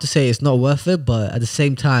 It's hard to say it's not worth it, but at the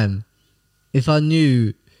same time, if I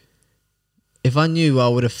knew what I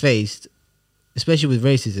would have faced, especially with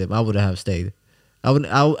racism, I would have stayed. I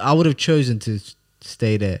would have chosen to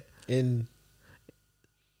stay there.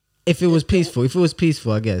 If it was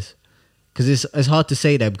peaceful, I guess. Because it's hard to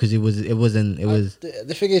say that because it wasn't.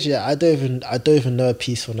 The thing is, I don't even know a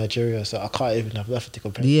peaceful Nigeria, so I can't even have nothing to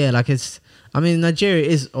compare. Yeah, like Nigeria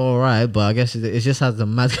is alright, but I guess it just has a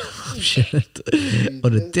mad corruption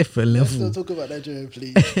on a different level. Let's not talk about Nigeria,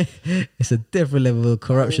 please. It's a different level of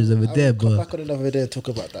corruption over there. Come but back on another day and talk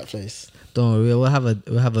about that place. Don't worry, we'll have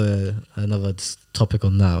another topic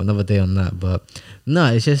on that, another day on that. But no,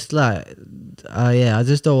 it's just like, I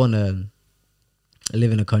just don't want to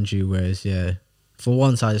live in a country where it's for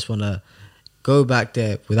once I just want to go back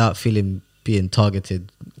there without being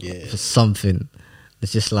targeted for something.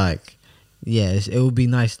 It's just like, it would be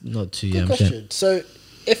nice not to. Good question. So,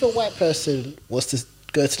 if a white person was to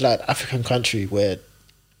go to like an African country where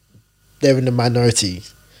they're in the minority,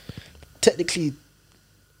 technically,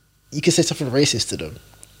 you could say something racist to them,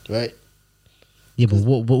 right? Yeah, but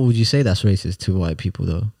what would you say that's racist to white people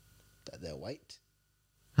though? That they're white.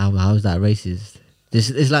 How is that racist?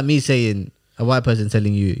 It's like me saying a white person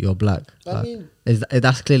telling you you're black. I mean, that's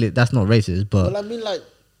not racist, but well, I mean, like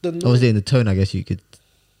obviously in the tone, I guess you could.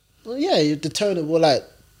 Well, yeah, the tone of like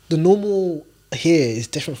the normal here is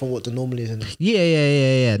different from what the normal is.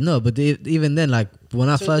 Yeah. No, but even then, like when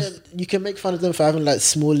I first, you can make fun of them for having like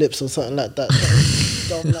small lips or something like that.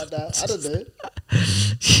 Something like that. I don't know.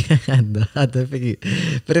 No, I don't think it.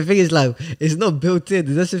 But the thing is, like, it's not built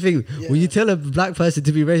in. That's the thing. Yeah. When you tell a black person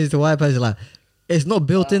to be racist to a white person, like, it's not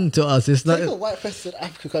built into us. It's not. Take a white person in an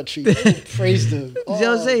African country, they will praise them. You know what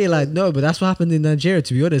I'm saying? Like, no, but that's what happened in Nigeria,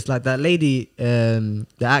 to be honest. Like, that lady, the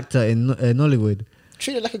actor in Nollywood.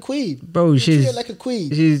 Treated like a queen. Bro, she's treated like a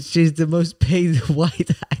queen. She's the most paid white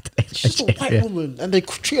actor. She's a white woman and they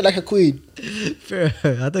treat her like a queen. Bro,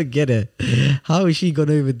 I don't get it. How is she gone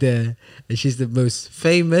over there and she's the most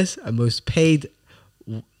famous and most paid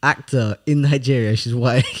actor in Nigeria? She's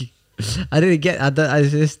white. I didn't get. I don't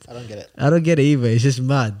get it. I don't get it either. It's just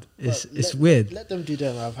mad. It's weird. Let them do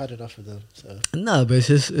them. I've had enough of them. So. No, but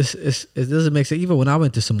it doesn't make sense. Even when I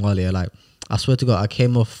went to Somalia, like, I swear to God, I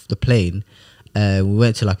came off the plane. We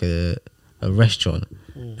went to like a restaurant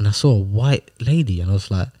and I saw a white lady and I was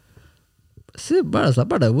like,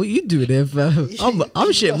 brother, what you doing there, fam?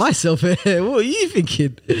 I'm shitting myself here. What are you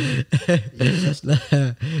thinking?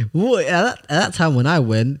 What, at that time when I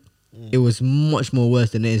went, it was much more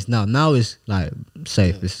worse than it is now. Now it's like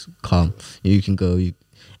safe, it's calm. You can go.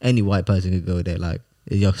 Any white person can go there. Like,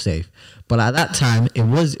 you're safe. But at that time, it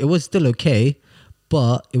was still okay,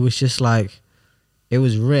 but it was just like, it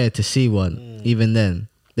was rare to see one. Even then,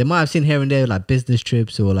 they might have seen here and there like business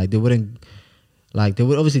trips or like they wouldn't leave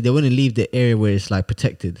the area where it's like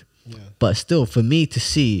protected. Yeah. But still, for me to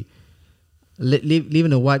see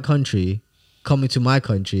leaving a white country, coming to my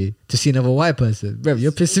country to see another white person, bro,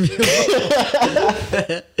 you're pissing me off.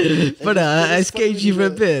 Brother, I escaped you for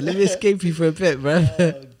a bit. Let me escape you for a bit, bro.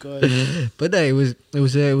 Oh, God. But no, it was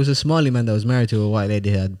a Somali man that was married to a white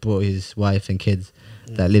lady who had brought his wife and kids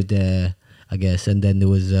that lived there, I guess. And then there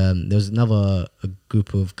was another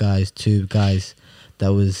group of two guys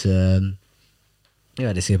that was who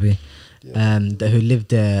lived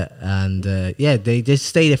there, and they just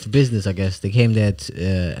stayed there for business, I guess. They came there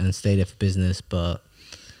and stayed there for business, but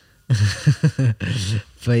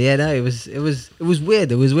but yeah, no, it was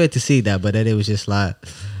weird. It was weird to see that, but then it was just like,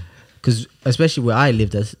 because especially where I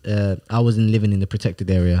lived, I wasn't living in the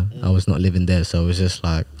protected area. I was not living there, so it was just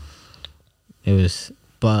like,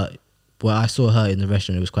 but well, I saw her in the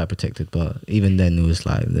restaurant. It was quite protected, but even then, it was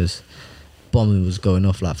like this bombing was going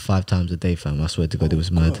off like 5 times a day, fam. I swear to God, it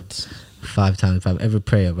was mad. 5 times, fam. Every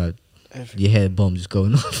prayer, bro, you hear bombs just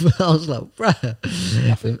going off. I was like, bruh.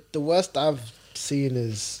 I think the worst I've seen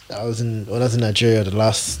is when I was in Nigeria the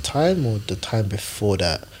last time or the time before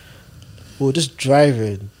that. We were just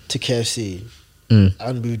driving to KFC,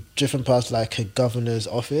 and we were driven past like a governor's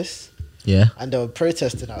office. Yeah. And they were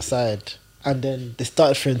protesting outside, and then they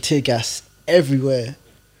started throwing tear gas everywhere,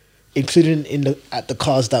 including at the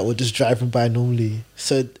cars that were just driving by normally.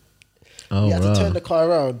 So you had to turn the car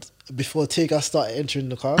around before tear gas started entering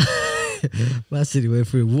the car. Man said he went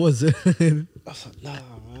through wars. I was like, nah,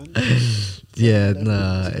 man. Yeah,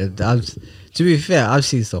 nah. To be fair, I've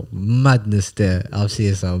seen some madness there. I've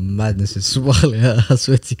seen some madness in Somalia. I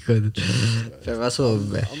swear to God. Fam, I saw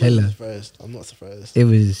hella. I'm not surprised. It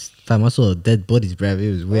was, fam, I saw dead bodies, bruv.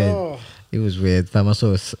 It was weird. Oh. It was weird. Fam, my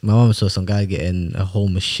mum saw some guy getting a whole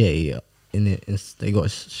machete in it. They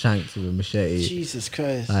got shanked with a machete. Jesus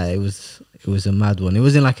Christ. It was a mad one. It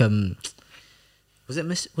wasn't like was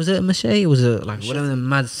it a machete? Was it like one of them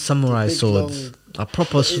mad samurai swords? A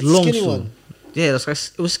proper long sword. One. Yeah, that's like,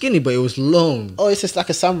 it was skinny, but it was long. Oh, it's just like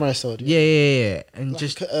a samurai sword. Yeah. And like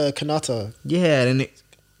just kanata. Yeah, and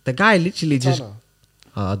the guy literally just.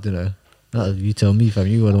 I don't know. You tell me, fam.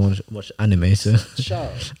 You want to watch anime, so.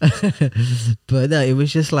 Shout. But no, it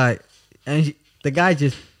was just like, and the guy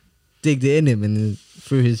just digged it in him and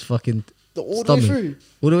threw his fucking. All the way through.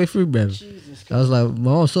 All the way through, bruv. Jesus Christ. I was like,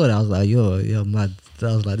 my mom saw that. I was like, you're mad.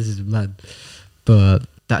 I was like, this is mad. But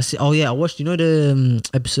that's it. Oh yeah, I watched. You know the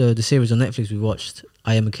episode, the series on Netflix we watched,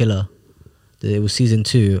 I Am a Killer. It was season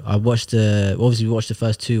 2. I watched obviously we watched the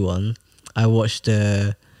first 2 one. I watched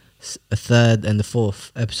a third and the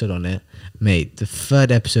 4th episode on it. Mate, the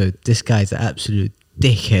 3rd episode, this guy's an absolute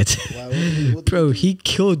dickhead. Wow, what bro, he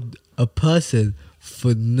killed a person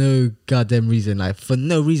for no goddamn reason, like for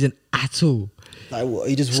no reason at all. Like what?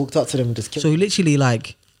 He just walked up to them and just killed them? So literally,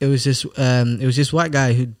 like it was this white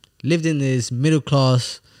guy who lived in this middle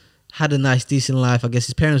class, had a nice decent life. I guess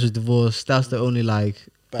his parents was divorced. That's the only like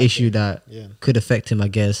issue that could affect him, I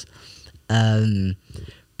guess.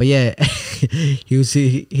 But yeah, he was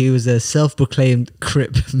a self-proclaimed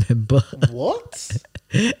Crip member. What?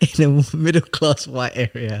 In a middle class white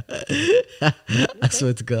area. I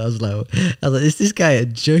swear to God, I was like, is this guy a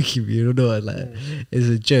joking me? You know, like it's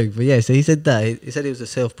a joke. But yeah, so he said that. He said he was a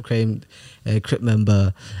self-proclaimed Crip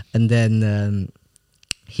member, and then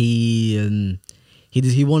he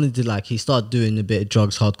wanted to, like, he started doing a bit of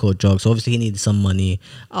drugs, hardcore drugs. So obviously he needed some money.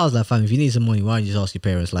 I was like, fam, if you need some money, why don't you just ask your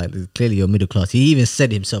parents? Like, clearly you're middle class. He even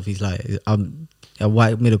said himself, he's like, I'm a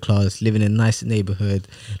white middle class living in a nice neighborhood.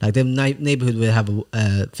 Like, them neighborhood would have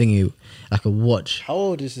a thingy, like a watch. How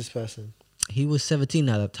old is this person? He was 17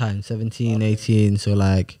 at that time, 17, 18. So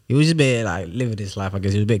like, he was a bit like living his life, I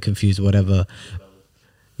guess. He was a bit confused or whatever.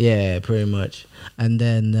 Yeah, pretty much. And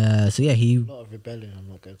then, so yeah, a lot of rebellion, I'm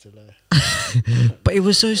not going to lie. But it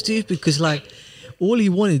was so stupid because, like, all he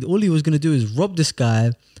was going to do is rob this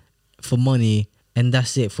guy for money, and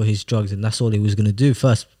that's it for his drugs, and that's all he was going to do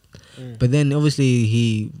first. But then,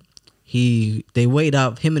 obviously, they waited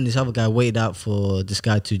out, him and this other guy waited out for this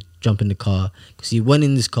guy to jump in the car, because he went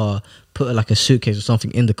in this car, put like a suitcase or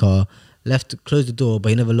something in the car, closed the door, but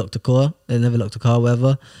he never locked the car,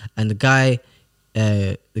 whatever. And the guy,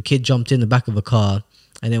 the kid jumped in the back of a car,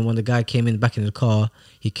 and then when the guy came in back in the car,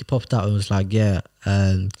 he popped out and was like, yeah,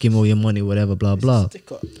 give me all your money, whatever, blah blah.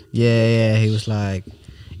 Yeah, he was like,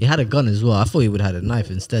 he had a gun as well. I thought he would have had a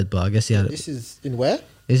knife instead, but I guess he had. This is in where?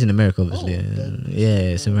 It's in America, obviously.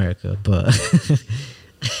 Yeah, it's America, but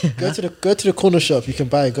go to the corner shop, you can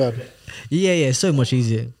buy a gun. Yeah, it's so much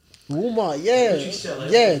easier. Walmart, yeah,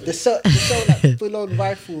 they sell like full-on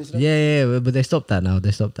rifles. Yeah, but they stopped that now.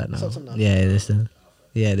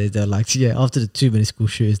 Yeah, they're like, after the 2 minute school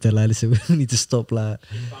shootings, they're like, listen, we need to stop, like.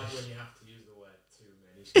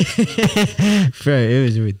 Bro, it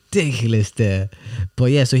was ridiculous there.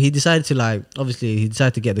 But yeah, so he decided to, like, obviously he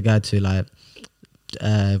decided to get the guy to, like,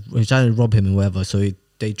 he was trying to rob him and whatever. So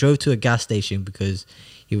they drove to a gas station because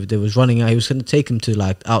they was running out. He was going to take him to,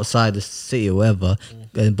 like, outside the city or whatever,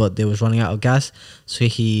 but they was running out of gas. So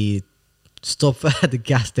he stopped at the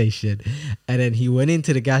gas station, and then he went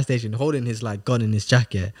into the gas station holding his, like, gun in his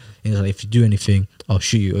jacket. And he was like, if you do anything, I'll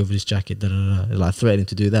shoot you over this jacket. Like, threatening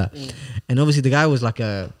to do that. And obviously the guy was like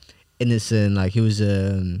a innocent, like, he was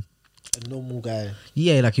a normal guy.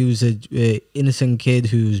 Yeah, like, he was a innocent kid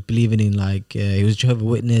who was believing in, like, he was a Jehovah's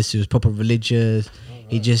Witness. He was proper religious.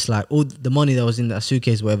 He just, like, all the money that was in that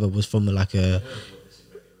suitcase, whatever, was from, like, a.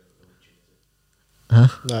 Huh?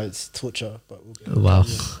 No, it's torture. But wow.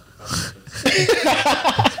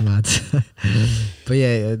 That's mad. But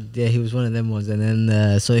yeah, he was one of them ones. And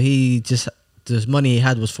then so he just, the money he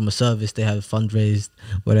had was from a service they had fundraised,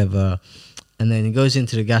 whatever. And then he goes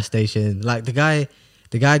into the gas station. Like, the guy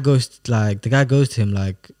the guy goes to him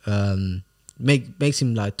like makes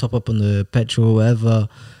him like top up on the petrol, whatever.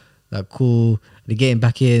 Like cool. They get him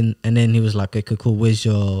back in, and then he was like, okay, cool. Where's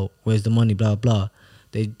the money? Blah blah.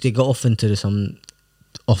 They got off into some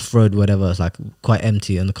off road, whatever. It's like quite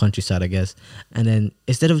empty on the countryside, I guess. And then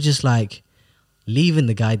instead of just like leaving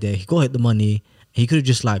the guy there, he got the money. He could have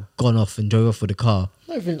just like gone off and drove off with the car.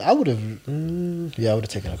 I would have. Yeah, I would have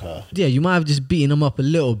taken a car. Yeah, you might have just beaten him up a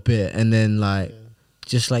little bit, and then like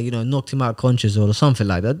just like knocked him out conscious or something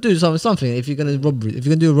like that. Do something. If you're gonna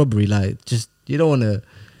do a robbery, like just you don't want to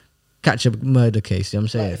catch a murder case. You know what I'm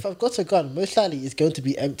saying? Like, if I've got a gun, most likely it's going to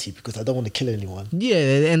be empty because I don't want to kill anyone.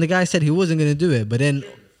 Yeah, and the guy said he wasn't gonna do it, but then.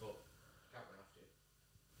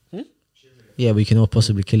 Yeah, we can all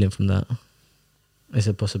possibly kill him from that. It's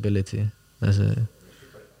a possibility. It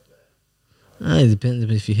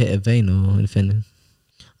depends if you hit a vein or anything.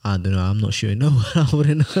 I don't know. I'm not sure. No, I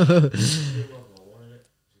wouldn't know.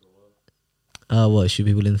 What? Shoot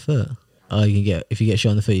people in the foot? Oh, if you get shot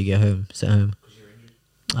in the foot, you get sent home.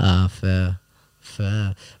 Fair.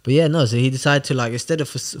 But yeah, no. So he decided to like instead of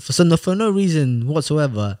for no reason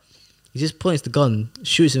whatsoever, he just points the gun,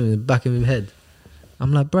 shoots him in the back of his head.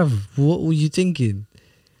 I'm like, bruv, what were you thinking?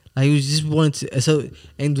 Like, he was just wanting to. So,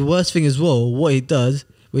 and the worst thing as well, what he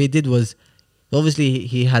did was, obviously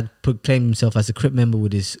he had proclaimed himself as a Crip member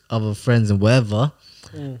with his other friends and whatever,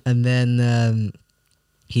 and then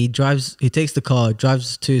he takes the car,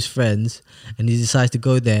 drives to his friends, and he decides to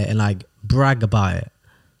go there and like brag about it.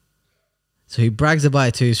 So he brags about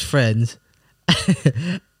it to his friends,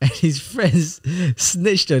 and his friends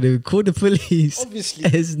snitched on him, called the police, obviously,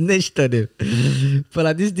 and snitched on him. But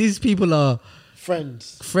like these people are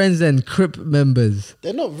friends and Crip members.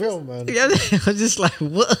 They're not real, man. Yeah, I was just like,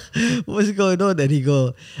 what's going on? And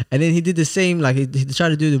and then he did the same, like he tried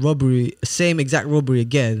to do the robbery, same exact robbery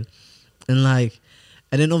again, and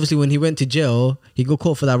then obviously when he went to jail, he got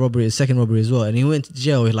caught for that robbery, the second robbery as well, and he went to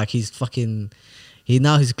jail like he's claiming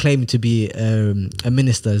to be a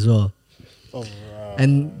minister as well. Oh, wow.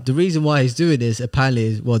 And the reason why he's doing this apparently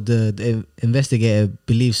is the investigator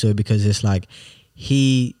believes so because it's like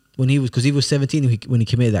because he was 17 when he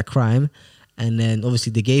committed that crime, and then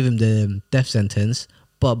obviously they gave him the death sentence,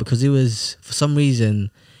 but because he was for some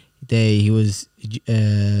reason he was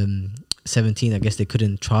 17, I guess they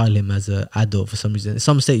couldn't trial him as an adult for some reason. In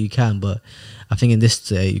some state you can, but I think in this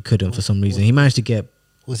state you couldn't for some reason. He managed to get.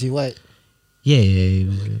 Was he white? Yeah. He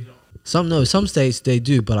was, some states they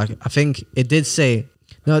do, but I think it did say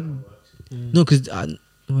no, because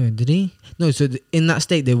wait, did he? No, so in that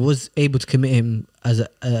state they was able to commit him as an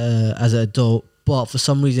adult, but for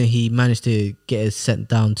some reason he managed to get it sent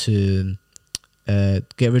down to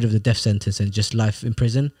get rid of the death sentence and just life in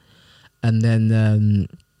prison, and then.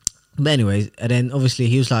 But anyways, and then obviously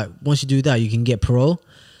he was like, once you do that, you can get parole.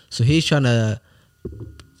 So he's trying to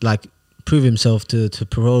like prove himself to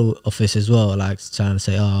parole office as well, like trying to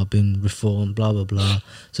say, I've been reformed, blah blah blah.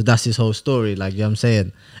 So that's his whole story, like, you know what I'm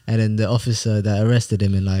saying. And then the officer that arrested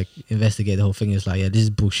him and like investigated the whole thing is like, yeah, this is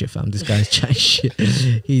bullshit, fam. This guy's chatting shit.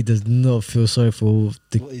 He does not feel sorry for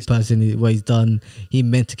the person, what he's done. He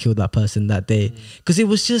meant to kill that person that day because it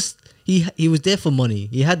was just he was there for money.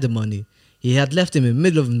 He had the money. He had left him in the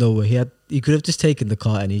middle of nowhere. He could have just taken the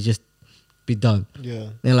car and he just be done. Yeah.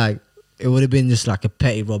 And like it would have been just like a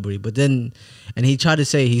petty robbery. But then, and he tried to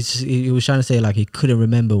say he was trying to say like he couldn't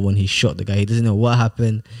remember when he shot the guy. He doesn't know what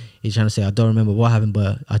happened. He's trying to say I don't remember what happened,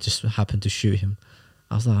 but I just happened to shoot him.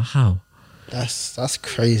 I was like, how? That's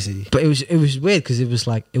crazy. But it was weird because it was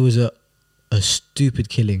like it was a stupid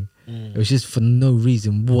killing. It was just for no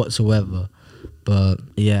reason whatsoever. But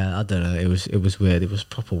yeah, I don't know. It was weird. It was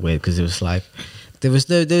proper weird because it was like there was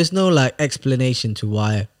no like explanation to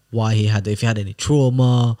why he had, if he had any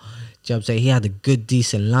trauma. Do you know what I'm saying? He had a good,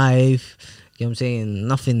 decent life. You know what I'm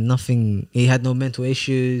saying? Nothing. He had no mental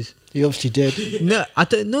issues. He obviously did. No, I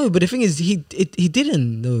don't know. But the thing is, he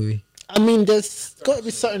didn't know. I mean, there's got to be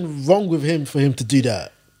something wrong with him for him to do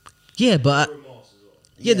that. Yeah, but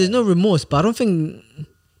there's no remorse. But I don't think.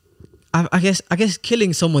 I guess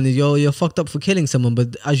killing someone is you're fucked up for killing someone,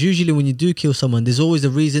 but as usually when you do kill someone, there's always a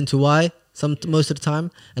reason to why. Most of the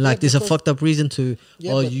time, and like there's a fucked up reason to,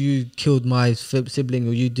 you killed my sibling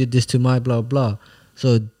or you did this to my blah blah.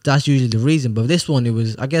 So that's usually the reason. But this one, it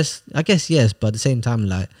was I guess yes, but at the same time,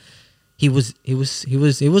 like he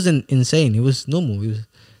wasn't insane. He was normal.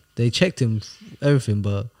 They checked him everything,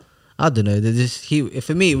 but I don't know.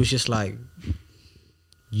 For me, it was just like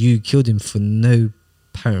you killed him for no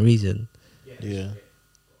apparent reason. Yeah.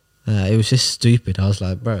 It was just stupid. I was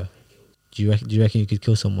like, bro, do you reckon you could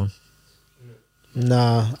kill someone?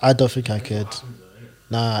 Nah, I don't think I could.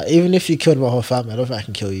 Nah, even if you killed my whole family, I don't think I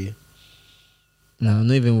can kill you. No,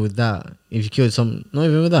 not even with that. If you killed some, not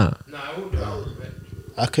even with that. No, I wouldn't do it.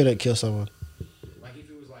 I couldn't kill someone. Like if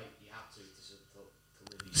it was like you had to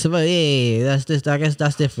live. So, but yeah, that's this. I guess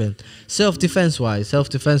that's different. Self defense wise,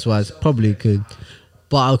 probably could,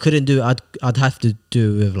 but I couldn't do it. I'd have to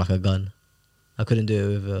do it with like a gun. I couldn't do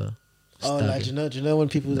it with a. Oh, like do you know when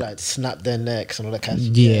people like snap their necks and all that kind of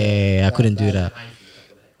shit? Yeah, I couldn't do that.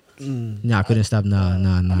 No, I couldn't stab. No.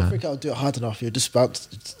 I don't think I'll do it hard enough. You'll just bounce.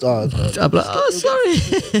 I'm like, oh, sorry.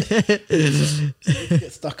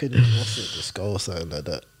 Get stuck in the skull or something like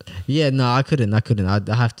that. Yeah, no, I couldn't. I'd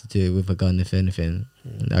have to do it with a gun, if anything.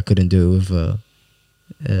 I couldn't do it with a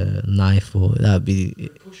knife, or that'd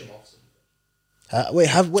be. Push them off. Wait.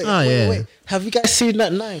 Have you guys seen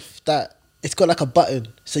that knife that it's got like a button?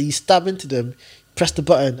 So you stab into them, press the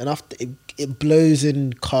button, and after it blows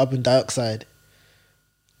in carbon dioxide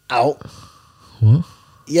out. What?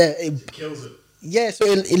 Yeah, It kills it. yeah. So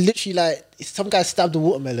it literally like some guy stabbed a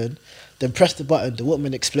watermelon, then pressed the button. The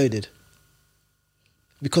watermelon exploded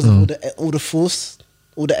because of all the force,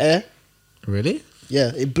 all the air. Really?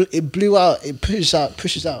 Yeah, it blew out. It pushes out.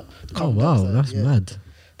 Oh carbon wow, dioxide, that's yeah. mad.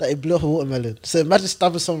 That it blew up a watermelon. So imagine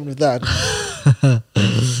stabbing someone with that.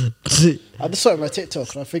 I just saw it on my TikTok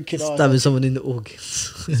and I'm thinking, Stabbing someone in the organs.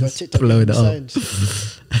 so my TikTok Blowing it up.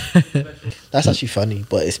 signs. That's actually funny,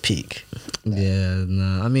 but it's peak. Yeah,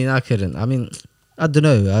 no. I mean, I couldn't. I mean, I don't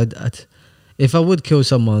know. I'd if I would kill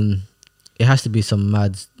someone, it has to be something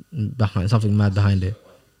mad behind it.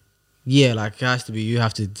 Yeah, like it has to be. You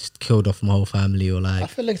have to just killed off my whole family, or I like.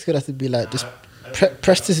 feel like it's gonna have to be like just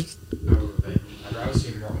press this. I'd rather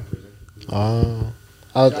see him rot in prison. Oh,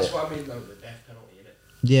 That's what I mean, though, the death penalty in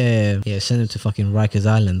it. Yeah. Send him to fucking Rikers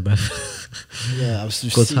Island, bro. yeah. I was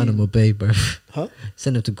just Guantanamo Bay, bro. Huh?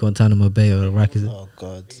 Send him to Guantanamo Bay or Rikers. Oh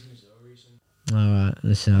god. All right,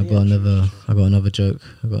 listen. I got another joke.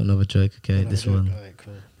 Okay, this one. Alright,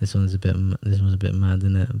 cool. This one's a bit mad,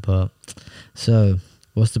 isn't it? But so,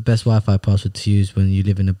 what's the best Wi-Fi password to use when you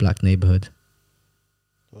live in a black neighborhood?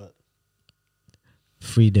 What?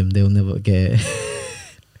 Freedom. They'll never get it.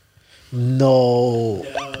 No.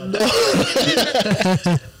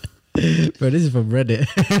 Bro, this is from Reddit.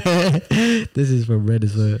 This is from Reddit.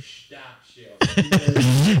 So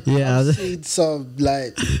yeah, I've seen some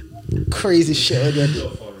like crazy shit on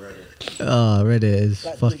Reddit. oh, Reddit is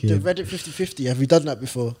Like fucking. the Reddit 50-50. Have you done that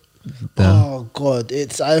before? Damn. Oh god,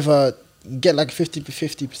 it's either you get like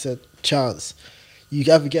 50% chance. You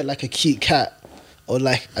either get like a cute cat or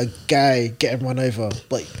like a guy getting run over,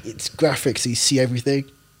 but it's graphic, so you see everything.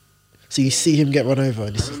 So you see him get run over,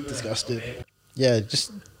 and it's just disgusting. Yeah,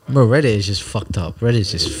 just Bro, Reddit is just fucked up. Reddit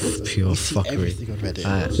is just pure you see fuckery. everything on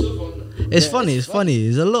Reddit. It's Yeah, funny. it's It's funny.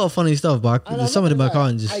 There's a lot of funny stuff, but And I'm some of not them I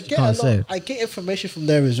gonna can't lie, can't say. I get information from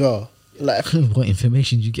there as well. Like What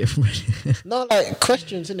information do you get from Reddit? no, like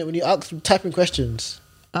questions, innit? When you ask them, type in questions.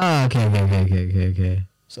 Ah, okay.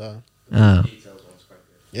 So Ah,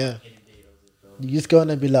 yeah, you just go on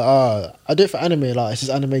and be like, oh, I do it for anime. Like, is this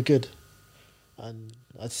anime good? And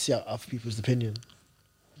I see other people's opinion.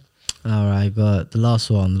 all right. Got the last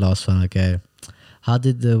one. Okay. How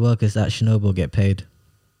did the workers at Chernobyl get paid?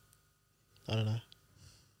 I don't know.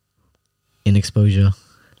 In exposure.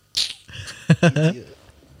 Idiot.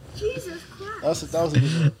 Jesus Christ. That was a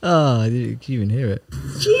good one. Oh, can you even hear it?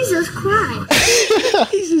 Jesus Christ.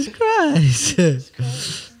 Jesus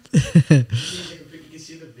Christ. You can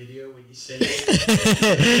see the video when you say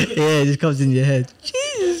it. Yeah, it just comes in your head.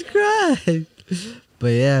 Jesus Christ. But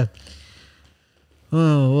yeah.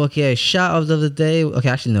 Oh, okay. Shout out of the day. Okay,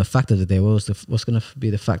 actually, no. Fact of the day. What's gonna be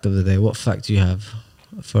the fact of the day? What fact do you have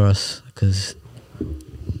for us? Because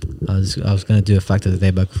I was gonna do a fact of the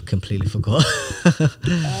day, but I completely forgot. Yeah,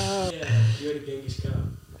 you heard of Genghis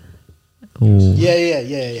Khan? Ooh. Yeah.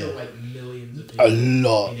 Killed like millions of people A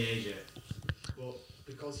lot. in Asia. But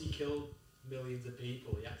because he killed millions of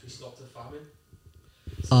people, he actually stopped a famine.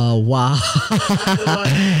 Oh wow!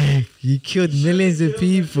 You killed millions of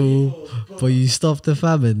people, but you stopped the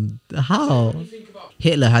famine. How? When you think about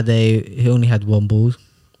Hitler he only had one ball.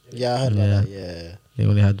 Yeah, I heard Yeah. about that. Yeah, He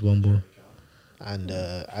only had one ball. and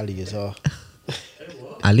Ali as well.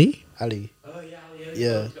 Ali? Ali. oh yeah,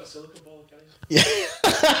 Yeah. he's got a silicone ball, can he?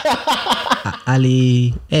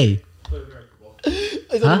 Ali. Hey. Play American ball.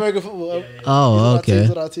 It's Huh? an American football. Yeah. Oh, okay.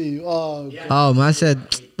 He's on our team. Oh, Yeah. Oh, man said.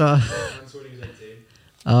 That's when he was 18.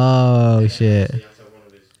 Oh shit. So he had to have one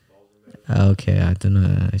of his balls in there. Okay, I don't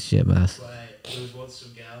know. Shit, man. But there was once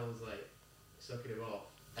some girl was like sucking him off,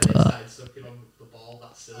 and he started sucking on the ball,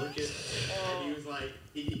 that silicone, and he was like,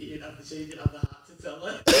 he didn't have the heart to tell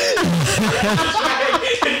her.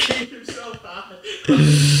 Keep himself high.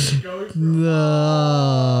 Going for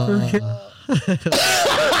No.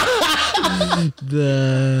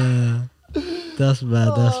 That's bad.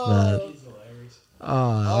 That's bad.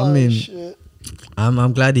 I mean, shit.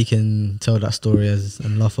 I'm glad he can tell that story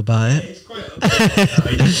and laugh about it. It's quite part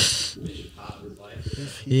of his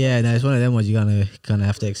life. Yeah, no, it's one of them ones you kind of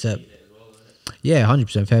have to accept. Yeah,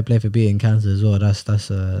 100% fair play for beating cancer as well. That's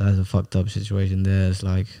a fucked up situation there. It's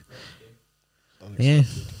like, yeah,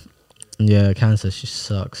 cancer just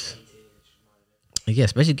sucks. Yeah,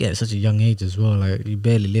 especially get at such a young age as well. Like you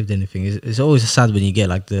barely lived anything. It's always sad when you get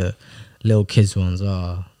like the little kids ones.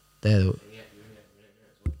 Oh, they're.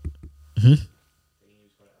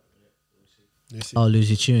 Lucy. Oh,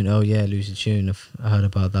 Lucy Tune. Oh yeah, Lucy Tune. I heard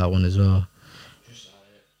about that one as well.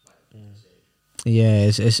 Yeah,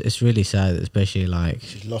 it's really sad, especially like.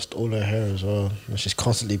 She's lost all her hair as well, and she's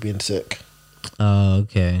constantly being sick. Oh,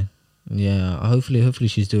 okay. Yeah, hopefully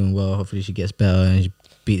she's doing well. Hopefully she gets better and she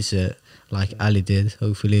beats it like Ali did.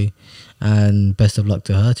 Hopefully, and best of luck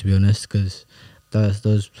to her. To be honest, because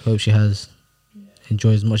those hope she has.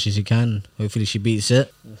 Enjoy as much as you can. Hopefully she beats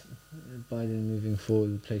it. Biden moving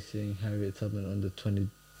forward, placing Harriet Tubman on the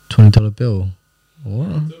 $20 bill.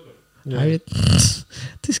 What? Yeah. Harriet,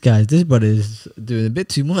 this brother is doing a bit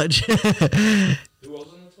too much. Who was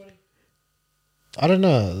on the 20? I don't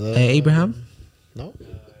know. Abraham? No.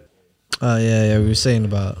 Oh yeah, we were saying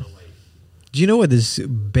about. Do you know where this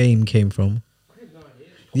BAME came from?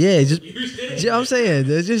 Yeah, just. Do you know what I'm saying?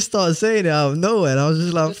 They just started saying it out of nowhere, and I was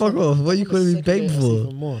just like, "Fuck off! What are you calling me BAME for?"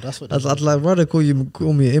 Even more. That's what. I'd like rather call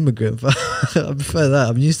me an immigrant. But I prefer that.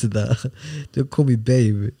 I'm used to that. Don't call me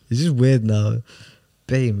BAME. It's just weird now.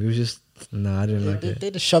 BAME. It was just I didn't like it.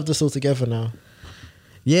 They just shoved us all together now.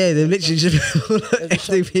 Yeah, they've literally just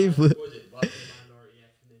ethnic people.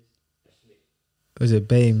 Was it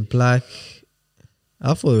BAME black?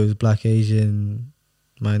 I thought it was black, Asian,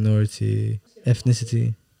 minority,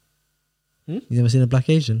 ethnicity. You never seen a black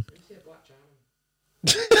Asian?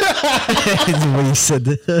 That's what you said.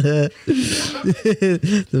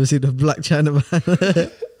 Never seen a black Chinaman.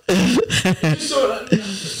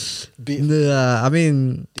 Nah, I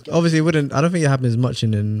mean, obviously it wouldn't. I don't think it happens much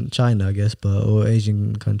in China, I guess, or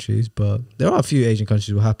Asian countries. But there are a few Asian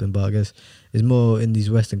countries will happen, but I guess it's more in these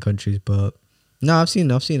Western countries. But no, I've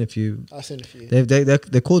seen a few. I've seen a few.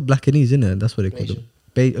 They're called Blackanese, isn't it? That's what they call them.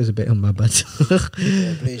 It was a bit on my bad.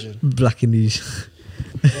 Yeah, Blasian. Blackanese.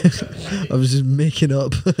 I was just making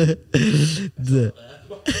up.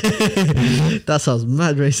 That sounds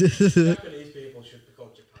mad racist. Japanese people should be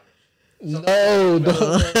called Japanish. No.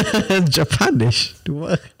 Japanish.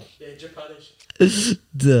 What? Yeah, Japanish.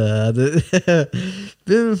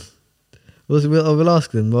 We'll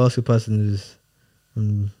ask them. We'll ask a person who's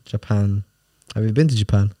from Japan. Have you been to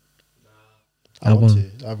Japan? I want to.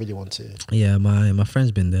 I really want to. Yeah, my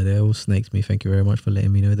friend's been there. They all snaked me. Thank you very much for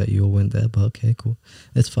letting me know that you all went there. But okay, cool.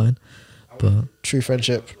 It's fine. But True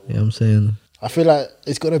friendship. yeah, I'm saying. I feel like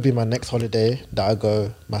it's gonna be my next holiday that I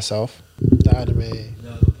go myself. The anime.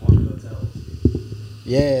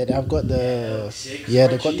 Yeah, they've got the. Yeah,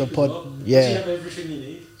 they've got the pod. You Yeah. have everything you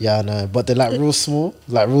need. Yeah, I know, but they're like real small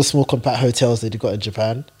compact hotels that you got in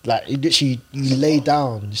Japan. Like you literally you lay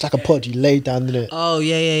down. It's like a pod. You lay down in it. Oh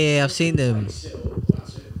yeah. I've seen them.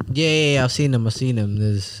 Yeah. I've seen them. I've seen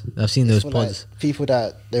those For, pods. like, people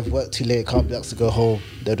that they've worked too late, can't be asked to go home.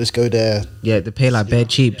 They'll just go there. Yeah, they pay like bare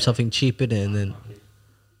cheap, something cheap in it, and then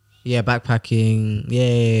yeah, backpacking.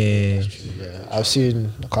 Yeah. Yeah, I've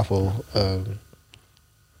seen a couple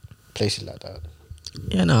places like that.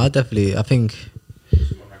 Yeah, no, I think.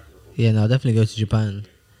 Yeah, no, I'll definitely go to Japan.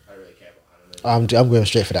 I'm going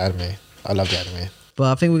straight for the anime. I love the anime.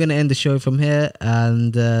 But I think we're going to end the show from here.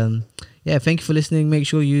 And yeah, thank you for listening. Make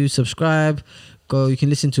sure you subscribe. You can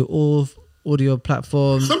listen to all audio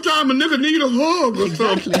platforms. Sometimes a nigga need a hug or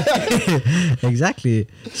something. Exactly.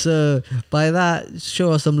 So by that,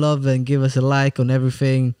 show us some love and give us a like on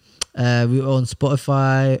everything. We're on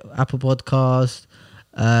Spotify, Apple Podcast,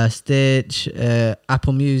 Stitch,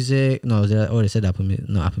 Apple Music. No, I already said Apple Music.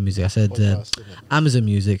 No, Apple Music. I said Podcast, isn't it? Amazon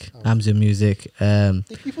Music. Amazon Music. Do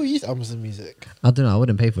people use Amazon Music? I don't know. I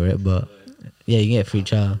wouldn't pay for it, but yeah, you can get a free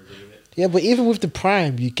trial. Yeah, but even with the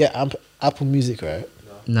Prime, you get Apple Music, right?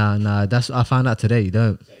 Nah. I found out today. You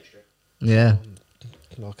don't. Yeah.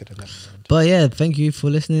 No, I could have never known. But yeah, thank you for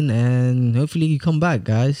listening, and hopefully you come back,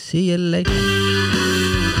 guys. See you later.